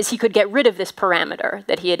 is he could get rid of this parameter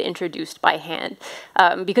that he had introduced by hand.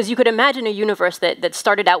 Because you could imagine a universe that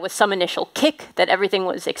started out with some initial kick, that everything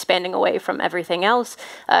was expanding away from everything else.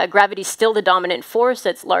 Gravity's still the dominant force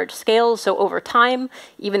at large scales, so over time,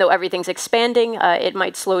 even though everything's expanding, it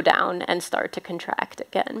might slow down and start to contract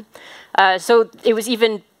again. So it was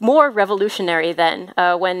even more revolutionary then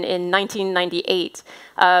when in 1998,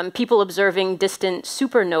 people observing distant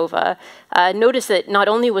supernova noticed that not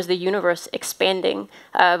only was the universe expanding,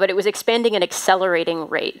 but it was expanding at an accelerating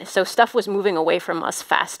rate. So stuff was moving away from us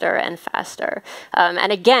faster and faster.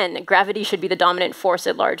 And again, gravity should be the dominant force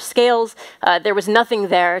at large scales. There was nothing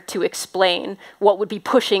there to explain what would be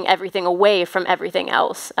pushing everything away from everything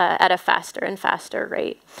else at a faster and faster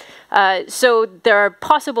rate. So there are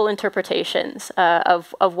possible interpretations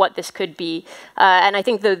of what this could be. And I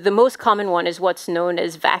think the most common one is what's known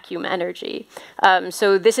as vacuum energy.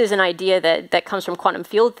 So this is an idea that comes from quantum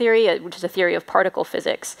field theory, which is a theory of particle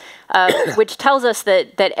physics, which tells us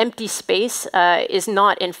that empty space is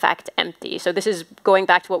not, in fact, empty. So this is going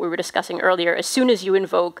back to what we were discussing earlier. As soon as you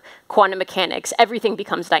invoke quantum mechanics, everything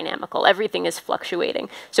becomes dynamical. Everything is fluctuating.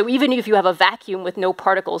 So even if you have a vacuum with no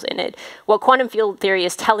particles in it, what quantum field theory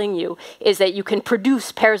is telling you is that you can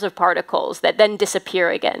produce pairs of particles that then disappear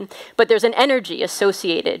again. But there's an energy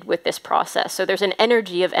associated with this process. So there's an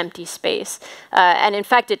energy of empty space. And in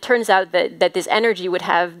fact, it turns out that this energy would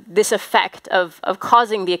have this effect of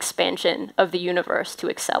causing the expansion of the universe to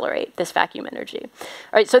accelerate, this vacuum energy.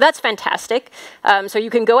 All right, so that's fantastic. So you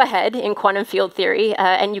can go ahead in quantum field theory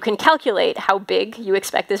and you can calculate how big you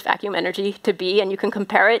expect this vacuum energy to be, and you can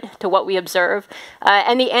compare it to what we observe.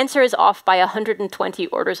 And the answer is off by 120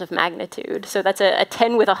 orders of magnitude. So that's a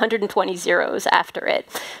 10 with 120 zeros after it.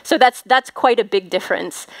 So that's quite a big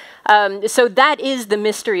difference. So that is the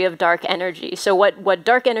mystery of dark energy. So what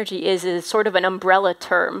dark energy is sort of an umbrella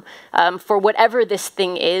term for whatever this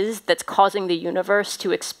thing is that's causing the universe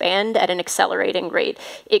to expand at an accelerating rate.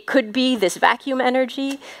 It could be this vacuum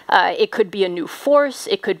energy. It could be a new force.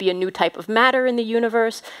 It could be a new type of matter in the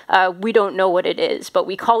universe. We don't know what it is, but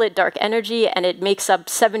we call it dark energy, and it makes up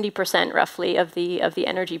 70% roughly of the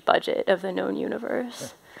energy budget of the known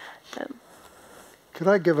universe. Could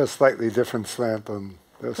I give a slightly different slant on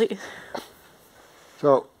this? Please.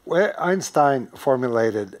 So where Einstein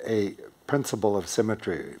formulated a principle of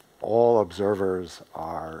symmetry, all observers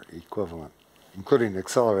are equivalent, including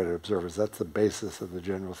accelerated observers. That's the basis of the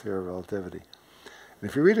general theory of relativity. And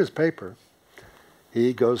if you read his paper,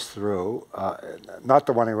 he goes through, not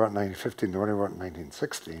the one he wrote in 1915, the one he wrote in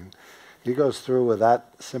 1916, he goes through with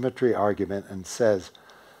that symmetry argument and says,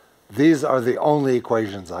 these are the only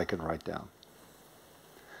equations I can write down.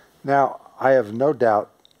 Now, I have no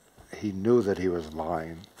doubt he knew that he was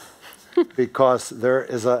lying because there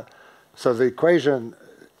is so the equation,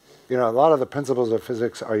 you know, a lot of the principles of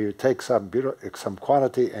physics are you take some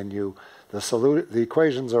quantity and the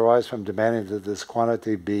equations arise from demanding that this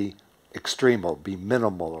quantity be extremal, be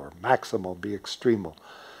minimal, or maximal, be extremal.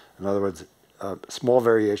 In other words, small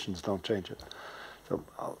variations don't change it. So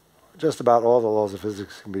just about all the laws of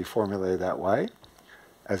physics can be formulated that way,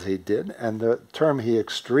 as he did, and the term he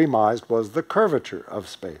extremized was the curvature of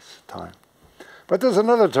space-time. But there's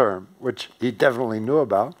another term, which he definitely knew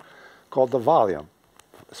about, called the volume.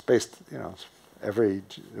 Space, you know,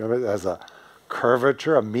 has a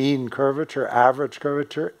curvature, a mean curvature, average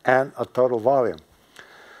curvature, and a total volume.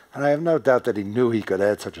 And I have no doubt that he knew he could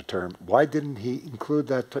add such a term. Why didn't he include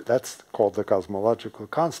that? That's called the cosmological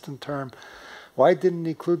constant term. Why didn't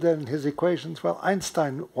he include that in his equations? Well,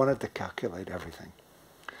 Einstein wanted to calculate everything.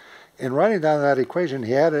 In writing down that equation,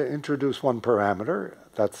 he had to introduce one parameter.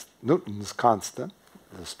 That's Newton's constant,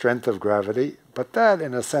 the strength of gravity. But that,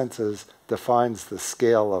 in a sense, defines the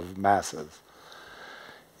scale of masses.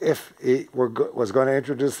 If he was going to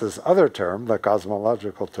introduce this other term, the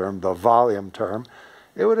cosmological term, the volume term,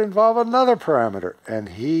 it would involve another parameter. And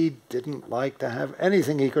he didn't like to have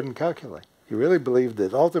anything he couldn't calculate. He really believed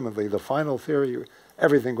that ultimately the final theory,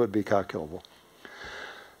 everything would be calculable.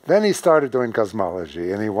 Then he started doing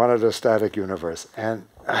cosmology, and he wanted a static universe. And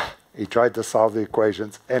he tried to solve the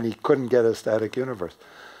equations, and he couldn't get a static universe.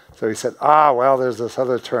 So he said, well, there's this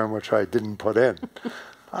other term which I didn't put in.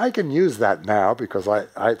 I can use that now because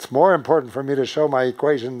it's more important for me to show my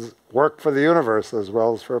equations work for the universe as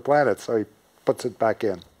well as for a planet. So he puts it back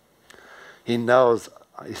in. He knows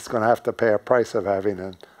he's going to have to pay a price of having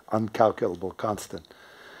an uncalculable constant.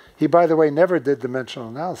 He, by the way, never did dimensional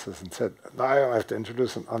analysis and said, no, I don't have to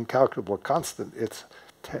introduce an uncalculable constant. It's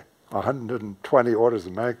 120 orders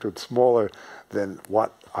of magnitude smaller than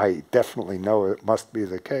what I definitely know it must be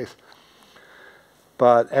the case.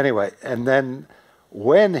 But anyway, and then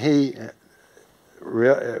when he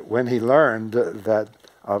learned that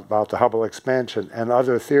about the Hubble expansion and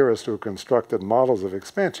other theorists who constructed models of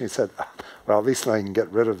expansion, he said, well, at least I can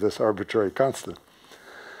get rid of this arbitrary constant.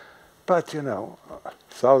 But, you know,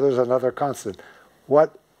 so there's another constant.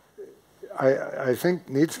 What I think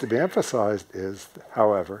needs to be emphasized is,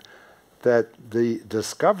 however, that the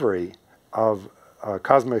discovery of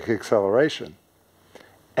cosmic acceleration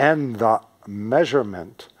and the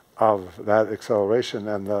measurement of that acceleration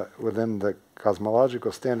and within the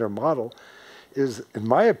cosmological standard model is, in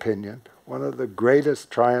my opinion, one of the greatest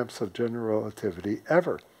triumphs of general relativity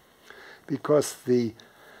ever. Because the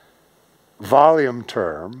volume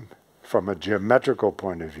term, from a geometrical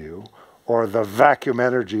point of view, or the vacuum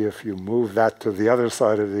energy, if you move that to the other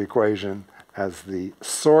side of the equation as the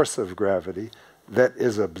source of gravity that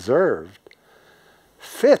is observed,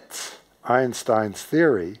 fits Einstein's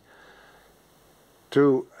theory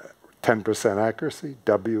to 10% accuracy,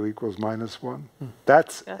 W equals -1.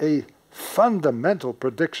 That's a fundamental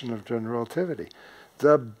prediction of general relativity.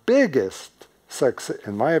 The biggest success,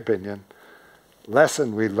 in my opinion,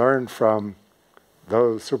 lesson we learned from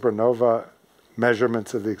those supernova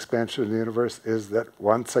measurements of the expansion of the universe is that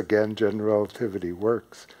once again general relativity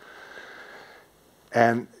works.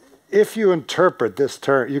 And if you interpret this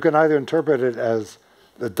term, you can either interpret it as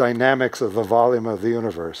the dynamics of the volume of the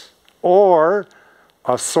universe, or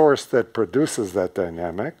a source that produces that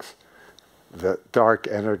dynamics, the dark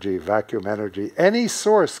energy, vacuum energy. Any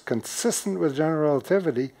source consistent with general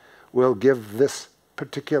relativity will give this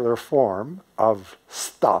particular form of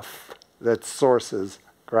stuff that sources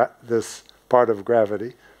this part of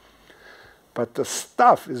gravity. But the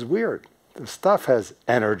stuff is weird. The stuff has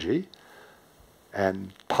energy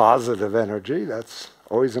and positive energy. That's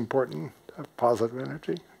always important, to have positive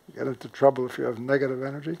energy. You get into trouble if you have negative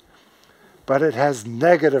energy. But it has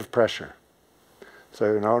negative pressure.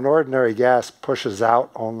 So, you know, an ordinary gas pushes out,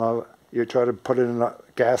 although you try to put it in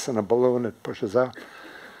gas in a balloon, it pushes out.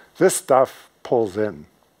 This stuff pulls in.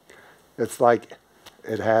 It's like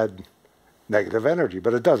it had negative energy,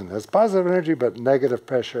 but it doesn't. It has positive energy, but negative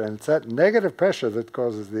pressure. And it's that negative pressure that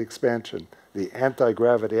causes the expansion, the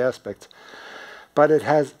anti-gravity aspects. But it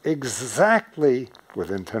has exactly,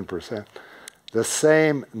 within 10%, the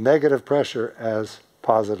same negative pressure as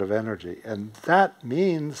positive energy. And that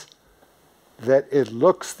means that it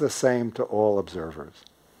looks the same to all observers.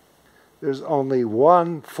 There's only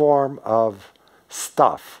one form of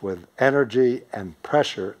stuff with energy and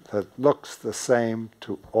pressure that looks the same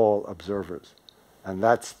to all observers. And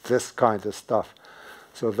that's this kind of stuff.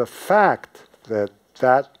 So the fact that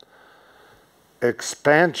that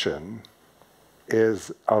expansion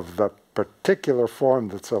is of the particular form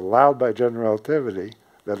that's allowed by general relativity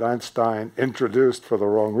that Einstein introduced for the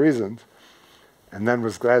wrong reasons and then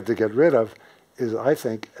was glad to get rid of, is, I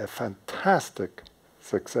think, a fantastic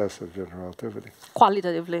success of general relativity.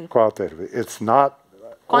 Qualitatively. Qualitatively. It's not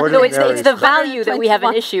No, it's the value that we have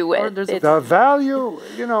an issue with. The value,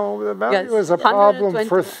 you know, the value is a problem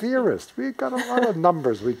for theorists. We've got a lot of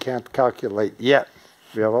numbers we can't calculate yet.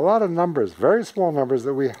 We have a lot of numbers, very small numbers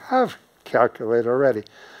that we have calculated already.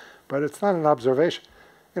 But it's not an observation.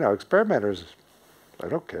 You know, experimenters, I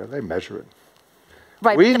don't care, they measure it.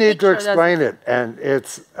 Right, we need to explain it, and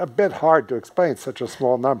it's a bit hard to explain such a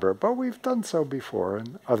small number, but we've done so before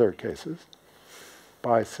in other cases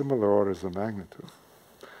by similar orders of magnitude.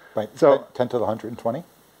 Right, so 10 to the 120?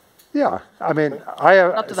 Yeah, I mean,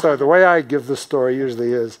 so the way I give the story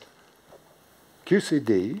usually is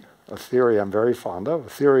QCD, a theory I'm very fond of, a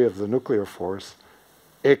theory of the nuclear force,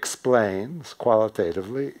 explains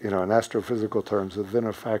qualitatively, you know, in astrophysical terms, within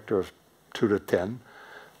a factor of 2 to 10,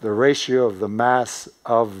 the ratio of the mass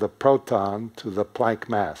of the proton to the Planck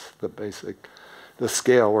mass, the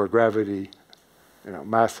scale where gravity, you know,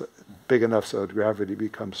 mass big enough so that gravity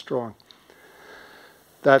becomes strong.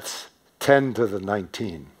 That's 10 to the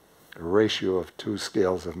 19, a ratio of 2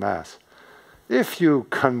 scales of mass. If you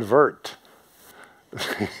convert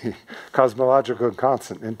the cosmological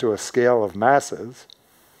constant into a scale of masses,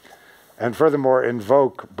 and furthermore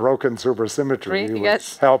invoke broken supersymmetry,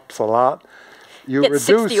 which helps a lot, you get reduce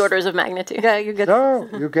 60 orders of magnitude. Yeah, you get. No,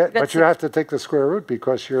 you get, but you have to take the square root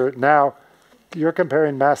because you're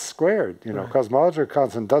comparing mass squared. You know, cosmological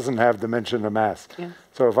constant doesn't have dimension of mass. Yeah.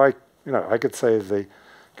 So if I could say the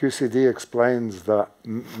QCD explains the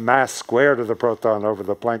mass squared of the proton over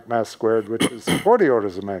the Planck mass squared, which is 40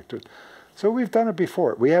 orders of magnitude. So we've done it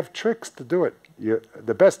before. We have tricks to do it.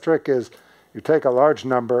 The best trick is you take a large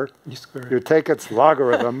number, you take its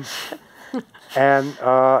logarithm, and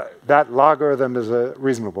that logarithm is a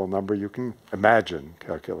reasonable number you can imagine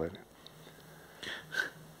calculating.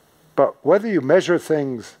 But whether you measure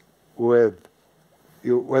things with,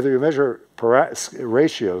 whether you measure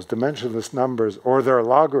ratios, dimensionless numbers, or their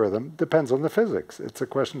logarithm, depends on the physics. It's a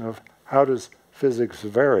question of how does physics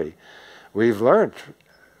vary. We've learned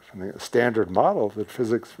from the standard model that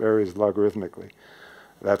physics varies logarithmically.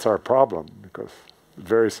 That's our problem, because it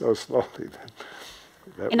varies so slowly.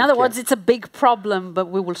 That in other words, it's a big problem, but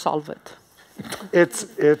we will solve it.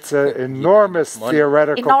 It's an enormous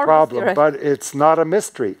theoretical problem, but it's not a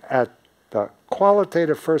mystery. At the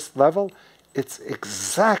qualitative first level, it's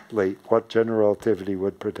exactly what general relativity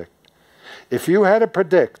would predict. If you had to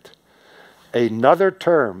predict another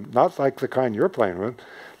term, not like the kind you're playing with,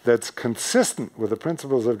 that's consistent with the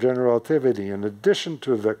principles of general relativity in addition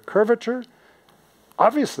to the curvature,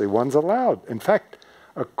 obviously one's allowed. In fact,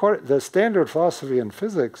 the standard philosophy in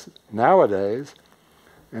physics nowadays,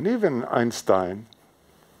 and even Einstein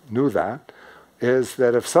knew that, is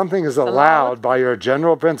that if something is allowed by your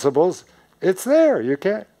general principles, it's there. You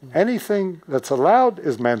can't. Anything that's allowed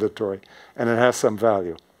is mandatory, and it has some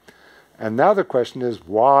value. And now the question is,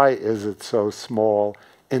 why is it so small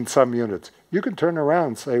in some units? You can turn around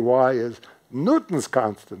and say, why is Newton's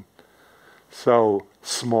constant so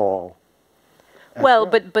small? Well,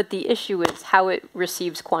 but the issue is how it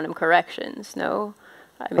receives quantum corrections, no?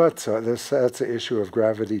 I mean, but that's the issue of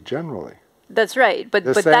gravity generally. That's right, but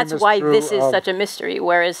that's why this is such a mystery,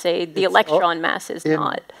 whereas, say, the electron mass is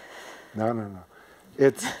not. No.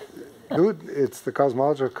 It's the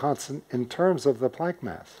cosmological constant in terms of the Planck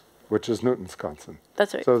mass, which is Newton's constant.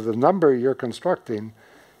 That's right. So the number you're constructing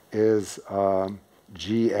is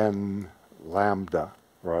Gn lambda,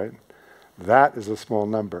 right? That is a small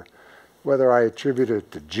number. Whether I attribute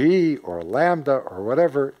it to G or lambda or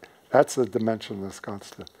whatever, that's the dimensionless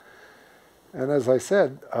constant. And as I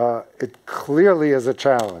said, it clearly is a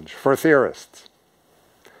challenge for theorists.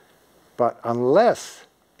 But unless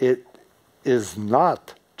it is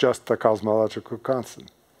not just the cosmological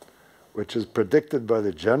constant, which is predicted by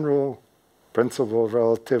the general principle of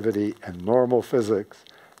relativity and normal physics,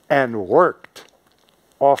 and worked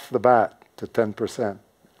off the bat to 10%,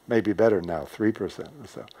 maybe better now, 3% or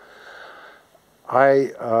so.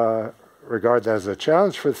 I regard that as a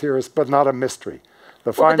challenge for theorists, but not a mystery.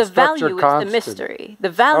 The fine structure constant. The mystery. The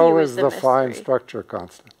value is the mystery. So is the fine structure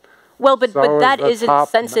constant. Well, but that isn't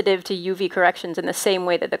sensitive to UV corrections in the same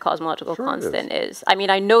way that the cosmological constant is. I mean,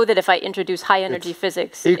 I know that if I introduce high energy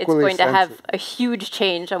physics, it's going to have a huge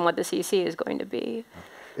change on what the CC is going to be.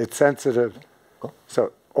 It's sensitive.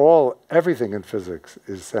 So everything in physics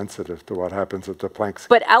is sensitive to what happens at the Planck scale.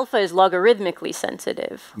 But alpha is logarithmically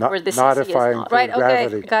sensitive, where the CC is not. Right,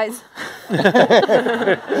 gravity. Okay, guys.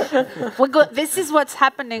 This is what's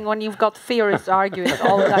happening when you've got theorists arguing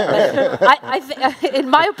all the time. In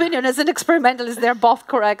my opinion, as an experimentalist, they're both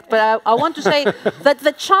correct. But I want to say that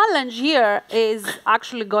the challenge here is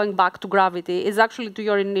actually going back to gravity, is actually to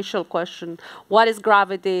your initial question. What is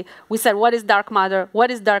gravity? We said, what is dark matter? What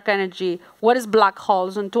is dark energy? What is black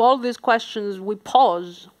holes? And to all these questions, we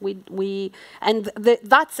pause.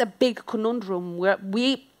 That's a big conundrum.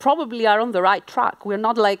 We probably are on the right track. We're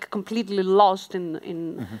not like completely lost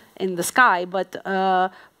in the sky, but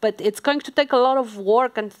it's going to take a lot of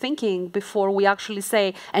work and thinking before we actually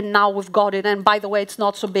say, and now we've got it. And by the way, it's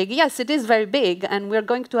not so big. Yes, it is very big, and we're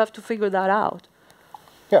going to have to figure that out.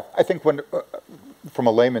 Yeah, I think when, from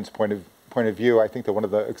a layman's point of view, I think that one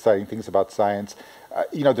of the exciting things about science,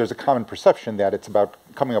 there's a common perception that it's about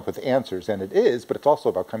coming up with answers, and it is, but it's also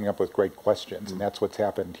about coming up with great questions, and that's what's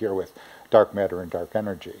happened here with dark matter and dark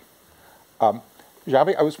energy.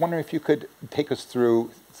 Javi, I was wondering if you could take us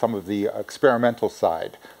through some of the experimental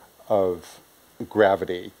side of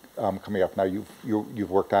gravity coming up. Now, you've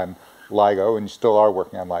worked on LIGO, and you still are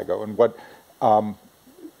working on LIGO, and what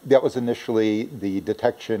that was initially the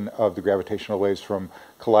detection of the gravitational waves from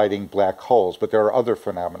colliding black holes, but there are other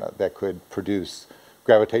phenomena that could produce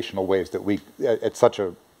gravitational waves that at such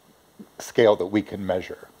a scale that we can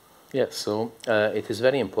measure. Yes, so it is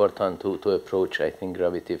very important to approach, I think,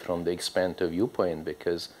 gravity from the experimental viewpoint,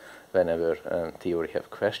 because whenever theory have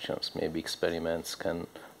questions, maybe experiments can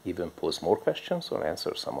even pose more questions or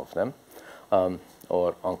answer some of them,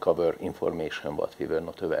 or uncover information what we were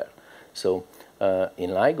not aware. So in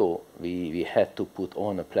LIGO, we had to put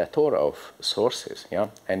on a plethora of sources. Yeah,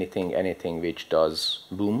 anything which does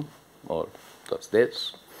boom or does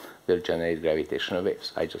this will generate gravitational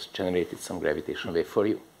waves. I just generated some gravitational wave for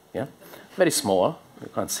you. Yeah, very small. You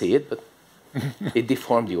can't see it, but it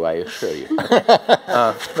deformed you, I assure you.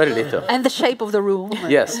 Very little. And the shape of the room.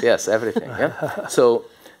 Yes, everything. Yeah.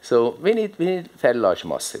 So we need very large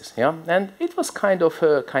masses, yeah, and it was kind of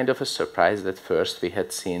a surprise that first we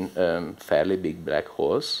had seen fairly big black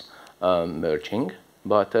holes merging.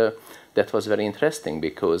 But that was very interesting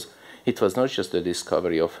because it was not just the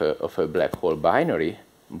discovery of a black hole binary,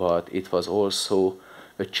 but it was also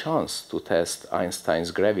a chance to test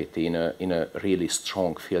Einstein's gravity in a really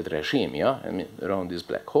strong field regime. Yeah, I mean around these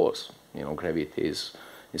black holes, gravity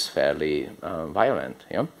is fairly violent.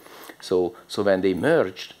 Yeah, so when they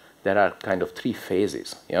merged, there are kind of three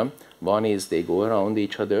phases. Yeah, one is they go around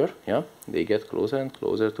each other. Yeah, they get closer and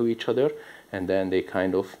closer to each other, and then they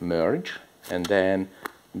kind of merge, and then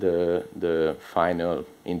the final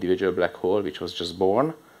individual black hole, which was just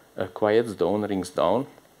born, quiets down, rings down,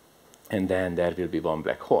 and then there will be one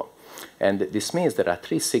black hole. And this means there are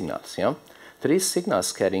three signals, yeah? Three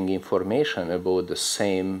signals carrying information about the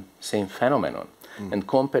same phenomenon. And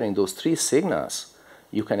comparing those three signals,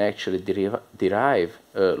 you can actually derive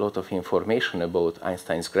a lot of information about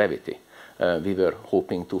Einstein's gravity. We were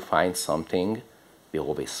hoping to find something. We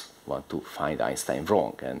always want to find Einstein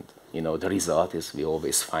wrong, and the result is we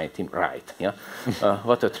always find him right. Yeah,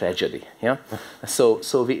 what a tragedy. Yeah,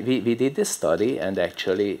 so we did this study, and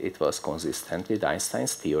actually it was consistent with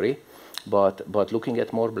Einstein's theory. But looking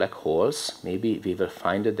at more black holes, maybe we will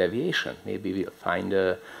find a deviation. Maybe we'll find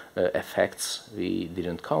effects we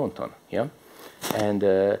didn't count on. Yeah, and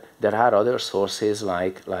there are other sources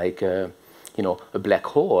like a black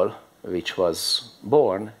hole which was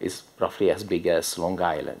born is roughly as big as Long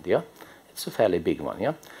Island. Yeah, it's a fairly big one.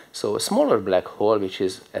 Yeah. So a smaller black hole, which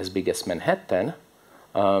is as big as Manhattan,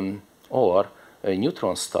 or a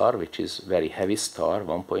neutron star, which is a very heavy star,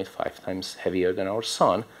 1.5 times heavier than our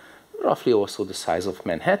sun, roughly also the size of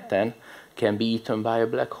Manhattan, can be eaten by a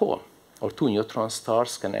black hole. Or two neutron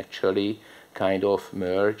stars can actually kind of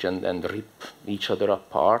merge and rip each other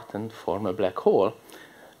apart and form a black hole.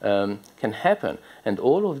 Can happen. And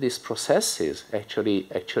all of these processes actually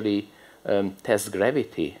test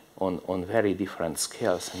gravity on very different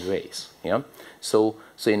scales and ways. Yeah? So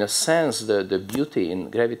in a sense, the beauty in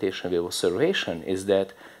gravitational wave observation is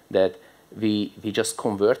that we just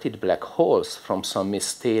converted black holes from some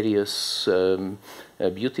mysterious,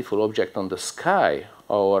 beautiful object on the sky,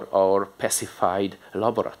 our pacified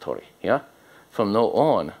laboratory. Yeah? From now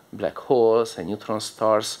on, black holes and neutron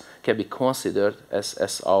stars can be considered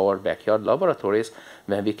as our backyard laboratories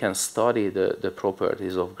when we can study the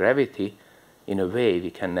properties of gravity in a way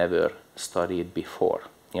we can never study it before.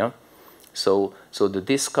 Yeah? So the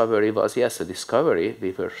discovery was, yes, a discovery.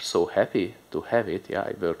 We were so happy to have it. Yeah,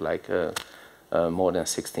 I worked like more than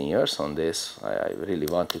 16 years on this. I really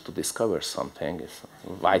wanted to discover something.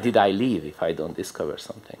 Why did I leave if I don't discover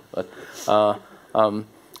something?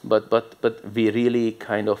 But we really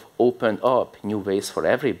kind of opened up new ways for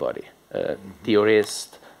everybody.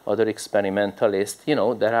 Theorists, other experimentalists,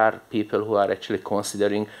 there are people who are actually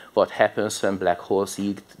considering what happens when black holes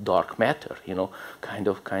eat dark matter, kind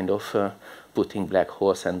of putting black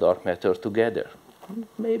holes and dark matter together.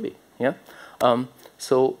 Maybe, yeah.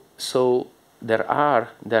 So there are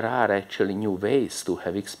actually new ways to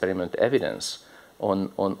have experiment evidence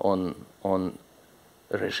on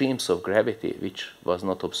regimes of gravity which was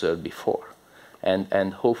not observed before,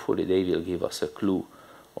 and hopefully they will give us a clue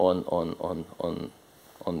on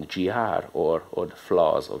GR or the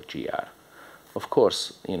flaws of GR. Of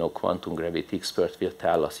course, quantum gravity experts will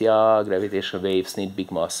tell us, yeah, gravitational waves need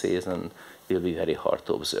big masses and will be very hard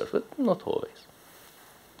to observe, but not always.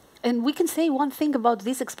 And we can say one thing about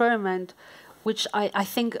this experiment, which I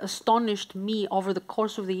think astonished me over the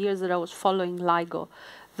course of the years that I was following LIGO,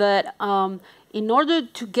 that in order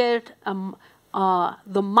to get the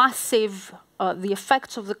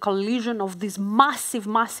effects of the collision of these massive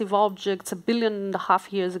objects 1.5 billion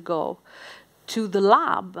years ago to the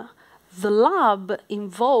lab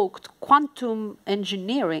invoked quantum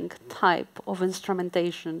engineering type of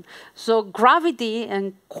instrumentation. So gravity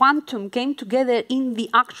and quantum came together in the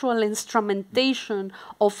actual instrumentation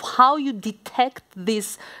of how you detect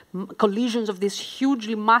these collisions of these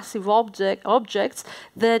hugely massive objects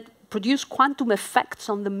that produce quantum effects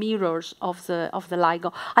on the mirrors of the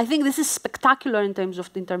LIGO. I think this is spectacular in terms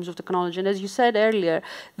of technology. And as you said earlier,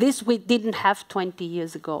 this we didn't have 20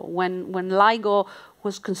 years ago. When LIGO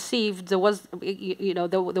was conceived, there was, they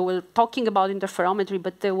were talking about interferometry,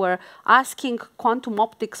 but they were asking quantum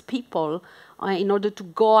optics people in order to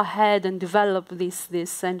go ahead and develop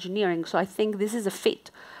this engineering. So I think this is a fit.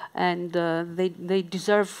 And they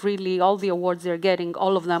deserve really all the awards they're getting,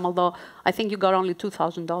 all of them, although I think you got only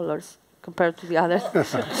 $2,000 compared to the others.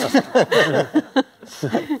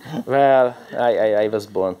 Well, I was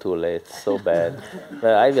born too late, so bad.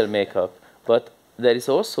 Well, I will make up. But there is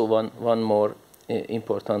also one more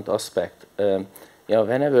important aspect.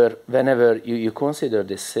 Whenever you consider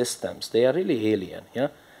these systems, they are really alien. Yeah,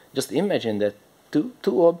 just imagine that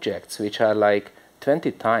two objects which are like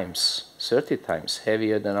 20 times, 30 times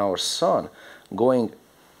heavier than our sun going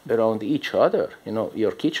around each other. You know,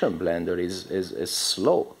 your kitchen blender is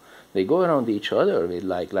slow. They go around each other with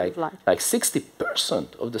like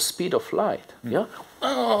 60% of the speed of light. Yeah.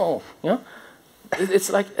 Oh, yeah. It's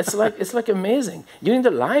like amazing. During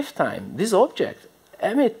the lifetime, this object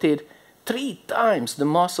emitted 3 times the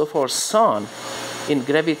mass of our sun in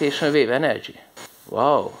gravitational wave energy.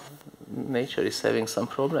 Wow, nature is having some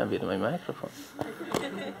problem with my microphone.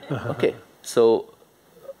 Okay, so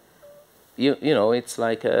you know, it's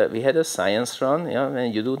like we had a science run. Yeah,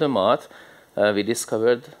 when you do the math, we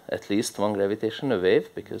discovered at least one gravitational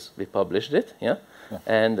wave because we published it. Yeah,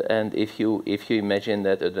 and if you imagine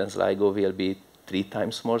that advanced LIGO will be 3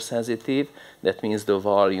 times more sensitive, that means the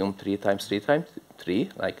volume 3 times 3 times 3,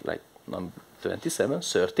 like 27,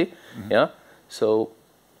 30. Yeah, so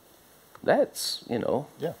that's, you know,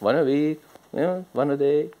 one a week, you know, one a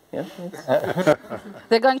day. Yeah.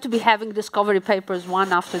 They're going to be having discovery papers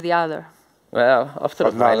one after the other. Well, after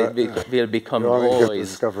a while it will become noise.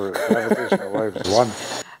 Discover gravitational waves one.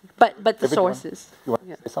 But the sources. You want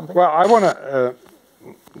to say something? Well, I want to.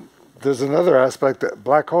 There's another aspect that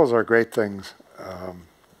black holes are great things,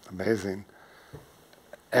 amazing,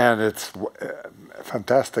 and it's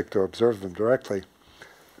fantastic to observe them directly.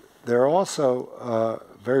 They're also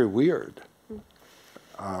very weird.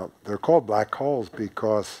 They're called black holes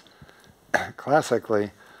because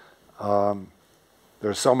classically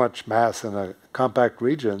there's so much mass in a compact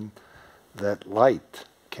region that light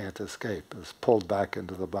can't escape. It's pulled back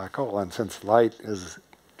into the black hole. And since light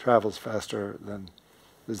travels faster than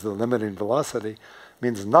is the limiting velocity,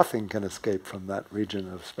 means nothing can escape from that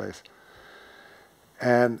region of space.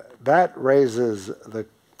 And that raises the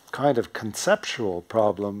kind of conceptual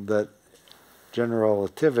problem that general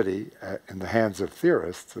relativity, in the hands of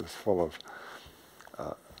theorists, is full of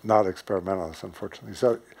not experimentalists, unfortunately.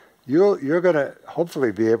 So you're going to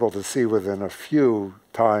hopefully be able to see within a few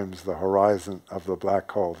times the horizon of the black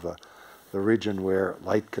hole, the region where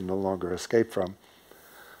light can no longer escape from.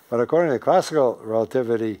 But according to classical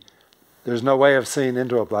relativity, there's no way of seeing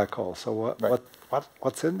into a black hole. So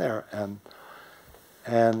what's in there?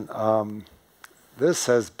 And this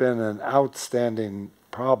has been an outstanding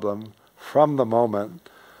problem from the moment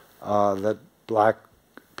that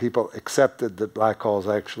people accepted that black holes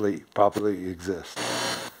actually probably exist,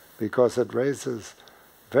 because it raises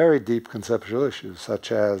very deep conceptual issues,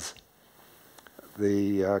 such as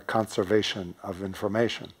the conservation of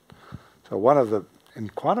information. So in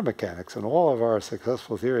quantum mechanics, and all of our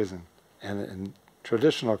successful theories and in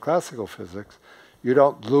traditional classical physics, you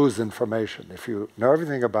don't lose information. If you know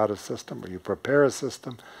everything about a system, or you prepare a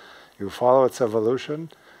system, you follow its evolution,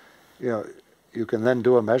 you can then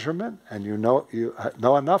do a measurement, and you know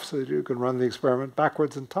enough so that you can run the experiment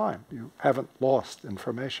backwards in time. You haven't lost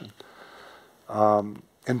information,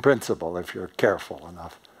 in principle, if you're careful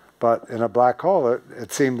enough. But in a black hole,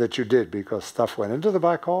 it seemed that you did, because stuff went into the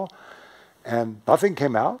black hole, and nothing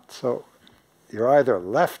came out. So you're either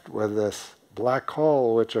left with this black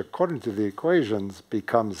hole, which according to the equations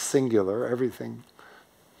becomes singular, everything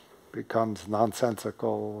becomes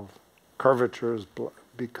nonsensical, curvatures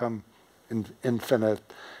become infinite,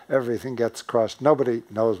 everything gets crushed, nobody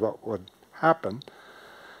knows what would happen.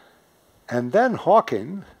 And then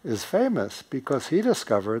Hawking is famous because he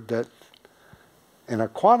discovered that in a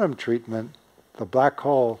quantum treatment, the black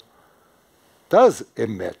hole does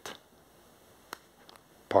emit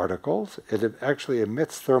particles. It actually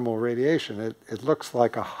emits thermal radiation. It looks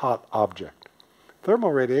like a hot object.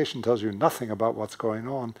 Thermal radiation tells you nothing about what's going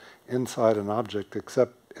on inside an object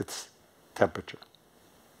except its temperature.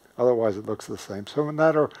 Otherwise, it looks the same. So no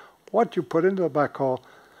matter what you put into the black hole,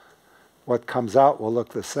 what comes out will look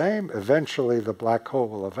the same. Eventually, the black hole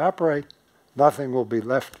will evaporate. Nothing will be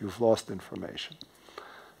left. You've lost information.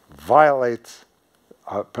 Violates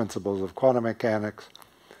principles of quantum mechanics.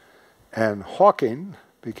 And Hawking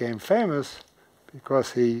became famous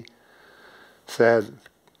because he said,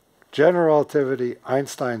 general relativity,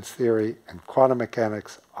 Einstein's theory, and quantum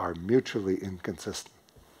mechanics are mutually inconsistent.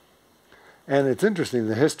 And it's interesting,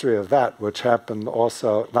 the history of that, which happened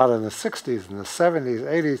also not in the 60s, in the 70s,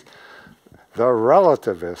 80s, the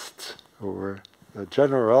relativists, who were the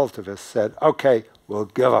general relativists, said, okay, we'll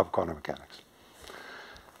give up quantum mechanics.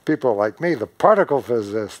 People like me, the particle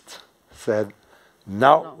physicists, said,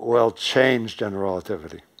 no, we'll change general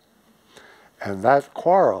relativity. And that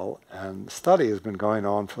quarrel and study has been going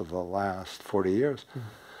on for the last 40 years.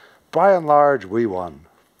 By and large, we won.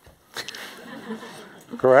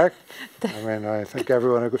 Correct? I mean, I think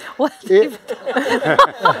everyone agrees. In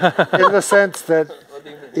the sense that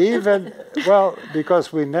even, well,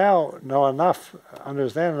 because we now know enough,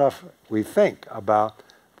 understand enough, we think about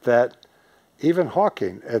that. Even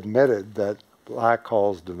Hawking admitted that black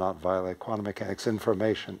holes do not violate quantum mechanics.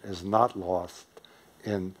 Information is not lost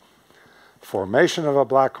in formation of a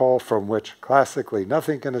black hole from which classically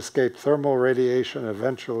nothing can escape thermal radiation.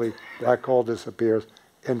 Eventually, black hole disappears.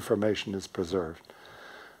 Information is preserved.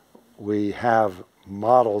 We have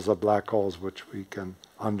models of black holes which we can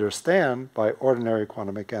understand by ordinary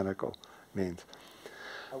quantum mechanical means.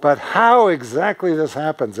 But how exactly this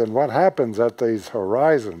happens and what happens at these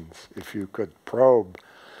horizons, if you could probe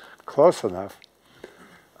close enough,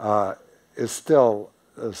 is still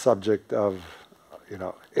a subject of,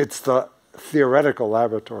 it's the theoretical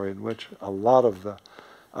laboratory in which a lot of the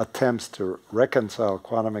attempts to reconcile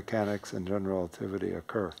quantum mechanics and general relativity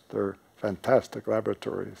occur. They're fantastic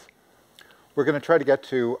laboratories. We're going to try to get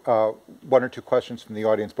to one or two questions from the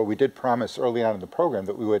audience, but we did promise early on in the program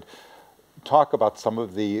that we would talk about some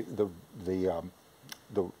of the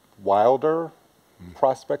wilder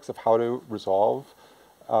prospects of how to resolve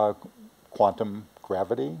quantum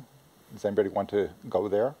gravity. Does anybody want to go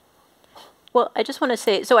there? Well, I just want to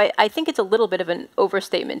say, so I think it's a little bit of an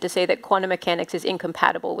overstatement to say that quantum mechanics is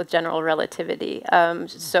incompatible with general relativity.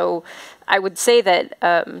 So I would say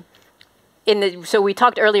that so we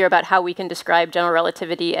talked earlier about how we can describe general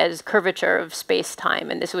relativity as curvature of space-time,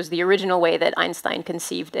 and this was the original way that Einstein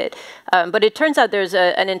conceived it. But it turns out there's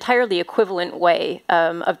an entirely equivalent way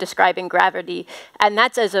of describing gravity, and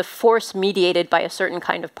that's as a force mediated by a certain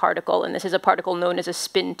kind of particle, and this is a particle known as a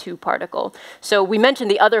spin-2 particle. So we mentioned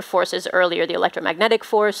the other forces earlier, the electromagnetic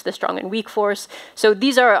force, the strong and weak force. So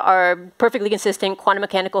these are perfectly consistent quantum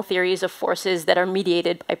mechanical theories of forces that are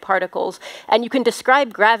mediated by particles, and you can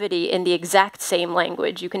describe gravity in the exact same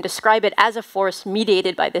language. You can describe it as a force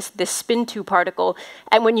mediated by this spin-2 particle.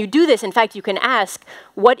 And when you do this, in fact, you can ask,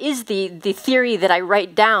 what is the theory that I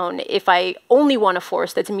write down if I only want a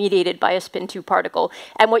force that's mediated by a spin-2 particle?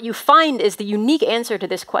 And what you find is the unique answer to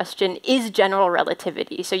this question is general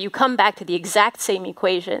relativity. So you come back to the exact same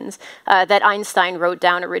equations that Einstein wrote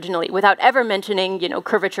down originally without ever mentioning,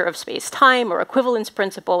 curvature of space-time or equivalence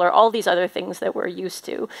principle or all these other things that we're used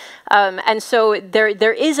to. And so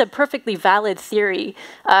there is a perfectly valid theory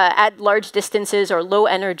at large distances or low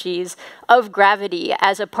energies of gravity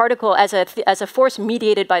as a particle, as a force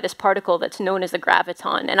mediated by this particle that's known as the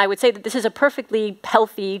graviton. And I would say that this is a perfectly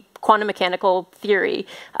healthy quantum mechanical theory.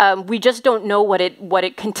 We just don't know what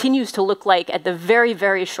it continues to look like at the very,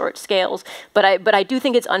 very short scales. But I do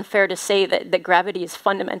think it's unfair to say that gravity is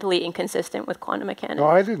fundamentally inconsistent with quantum mechanics. No,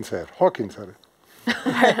 I didn't say it. Hawking said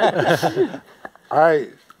it. I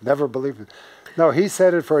never believed it. No, he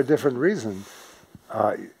said it for a different reason.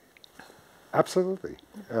 Absolutely.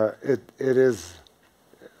 It is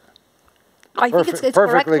I think it's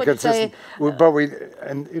perfectly correct consistent. But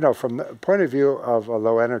from the point of view of a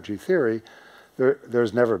low energy theory,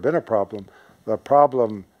 there's never been a problem. The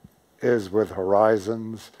problem is with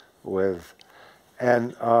horizons, but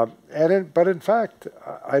in fact,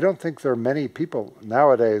 I don't think there are many people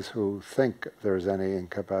nowadays who think there's any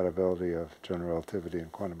incompatibility of general relativity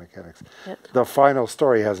and quantum mechanics. Yep. The final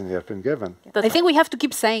story hasn't yet been given. I think we have to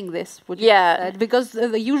keep saying this. Because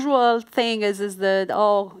the usual thing is that,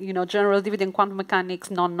 general relativity and quantum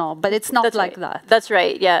mechanics, no. But it's not like that. That's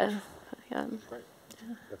right, yeah. Great.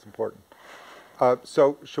 That's important.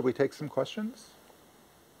 So should we take some questions?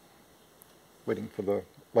 Waiting for the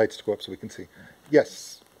lights to go up so we can see.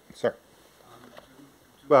 Yes, sir.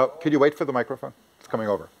 Well, could you wait for the microphone? It's coming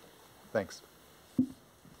over. Thanks.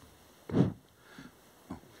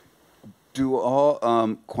 Do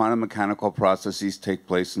all quantum mechanical processes take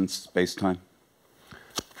place in space-time?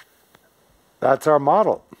 That's our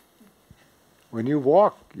model. When you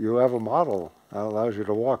walk, you have a model that allows you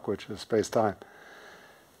to walk, which is space-time.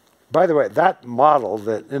 By the way, that model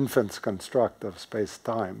that infants construct of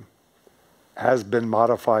space-time has been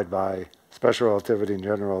modified by special relativity and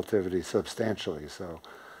general relativity substantially.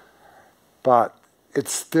 But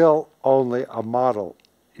it's still only a model.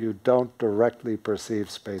 You don't directly perceive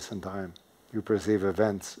space and time. You perceive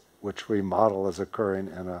events which we model as occurring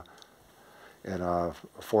in a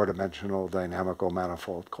four-dimensional dynamical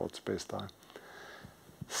manifold called space-time.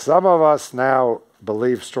 Some of us now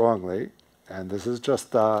believe strongly, and this is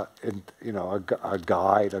just a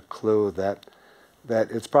guide, a clue that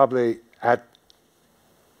it's probably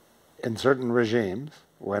in certain regimes,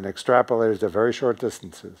 when extrapolated to very short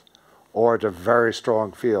distances, or to very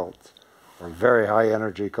strong fields, or very high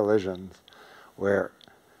energy collisions, where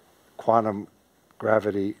quantum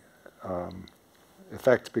gravity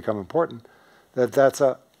effects become important, that's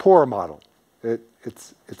a poor model.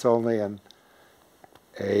 It's only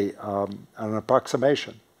an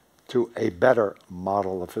approximation to a better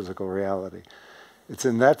model of physical reality. It's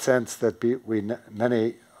in that sense that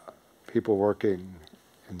many people working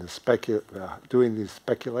in the doing these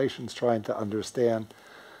speculations, trying to understand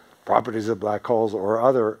properties of black holes or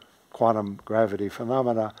other quantum gravity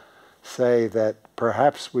phenomena, say that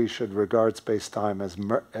perhaps we should regard space-time as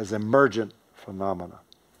emergent phenomena,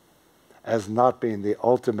 as not being the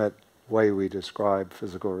ultimate way we describe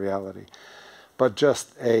physical reality, but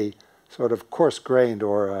just a sort of coarse-grained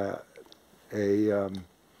or a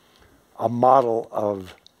model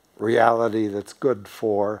of reality that's good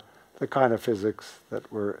for the kind of physics that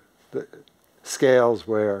the scales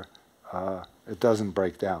where it doesn't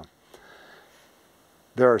break down.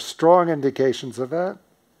 There are strong indications of that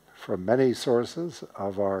from many sources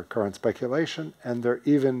of our current speculation, and there are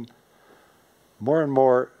even more and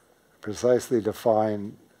more precisely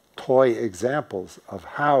defined toy examples of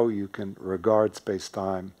how you can regard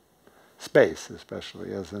space-time, space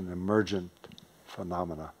especially, as an emergent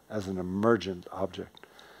phenomena, as an emergent object.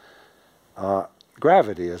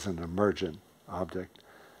 Gravity is an emergent object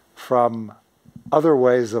from other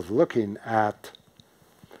ways of looking at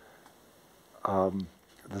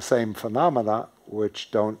the same phenomena,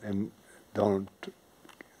 which don't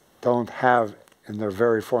have in their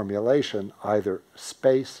very formulation either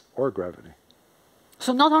space or gravity.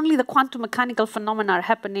 So not only the quantum mechanical phenomena are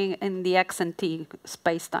happening in the x and t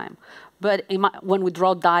space-time, but when we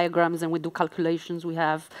draw diagrams and we do calculations, we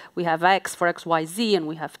have x for x, y, z, and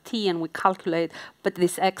we have t, and we calculate. But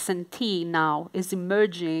this x and t now is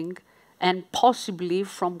emerging, and possibly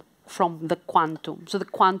from the quantum. So the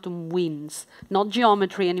quantum wins, not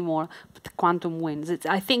geometry anymore, but the quantum wins.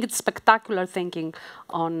 I think it's spectacular thinking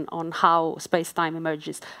on how space-time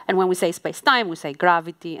emerges. And when we say space-time, we say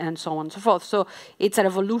gravity and so on and so forth. So it's a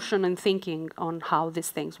revolution in thinking on how these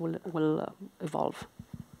things will evolve.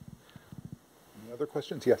 Any other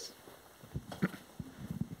questions? Yes.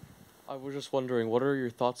 I was just wondering, what are your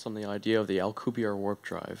thoughts on the idea of the Alcubierre warp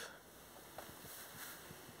drive?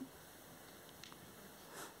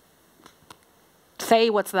 Say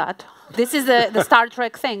what's that? This is the Star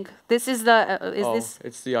Trek thing. This is the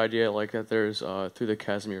It's the idea like that. There's through the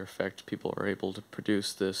Casimir effect, people are able to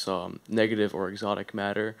produce this negative or exotic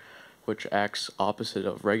matter, which acts opposite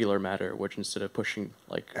of regular matter, which instead of pushing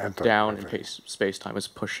like down in space-time, is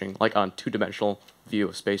pushing like on two-dimensional view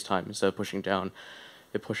of space-time. Instead of pushing down,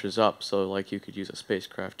 it pushes up. So like you could use a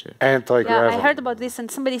spacecraft to anti-gravity. Yeah, I heard about this,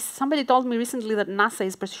 and somebody told me recently that NASA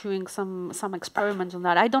is pursuing some experiments on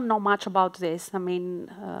that. I don't know much about this. I mean,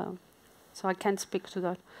 so I can't speak to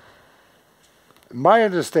that. My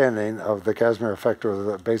understanding of the Casimir effect or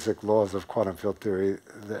the basic laws of quantum field theory,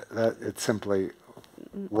 that it's simply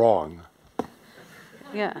wrong.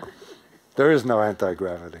 Yeah. There is no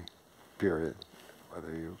anti-gravity, period,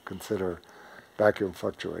 whether you consider vacuum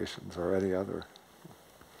fluctuations or any other.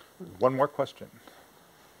 One more question.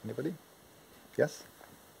 Anybody? Yes?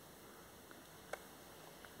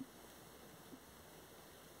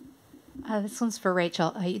 This one's for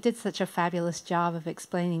Rachel. You did such a fabulous job of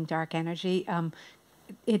explaining dark energy.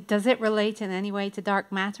 Does it relate in any way to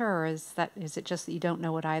dark matter, or is it just that you don't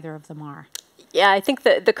know what either of them are? Yeah, I think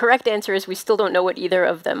the correct answer is we still don't know what either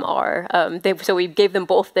of them are. So we gave them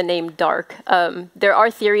both the name dark. There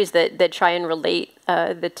are theories that try and relate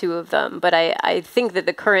the two of them, but I think that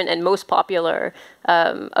the current and most popular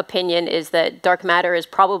opinion is that dark matter is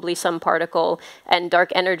probably some particle and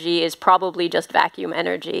dark energy is probably just vacuum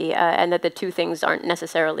energy, and that the two things aren't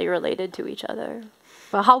necessarily related to each other.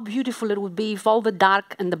 But how beautiful it would be if all the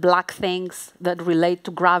dark and the black things that relate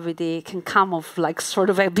to gravity can come of like sort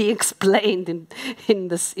of be explained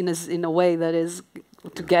in a way that is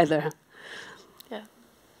together. Yeah.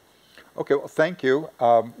 Okay, well, thank you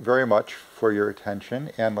very much for your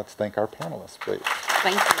attention, and let's thank our panelists, please.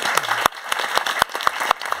 Thank you.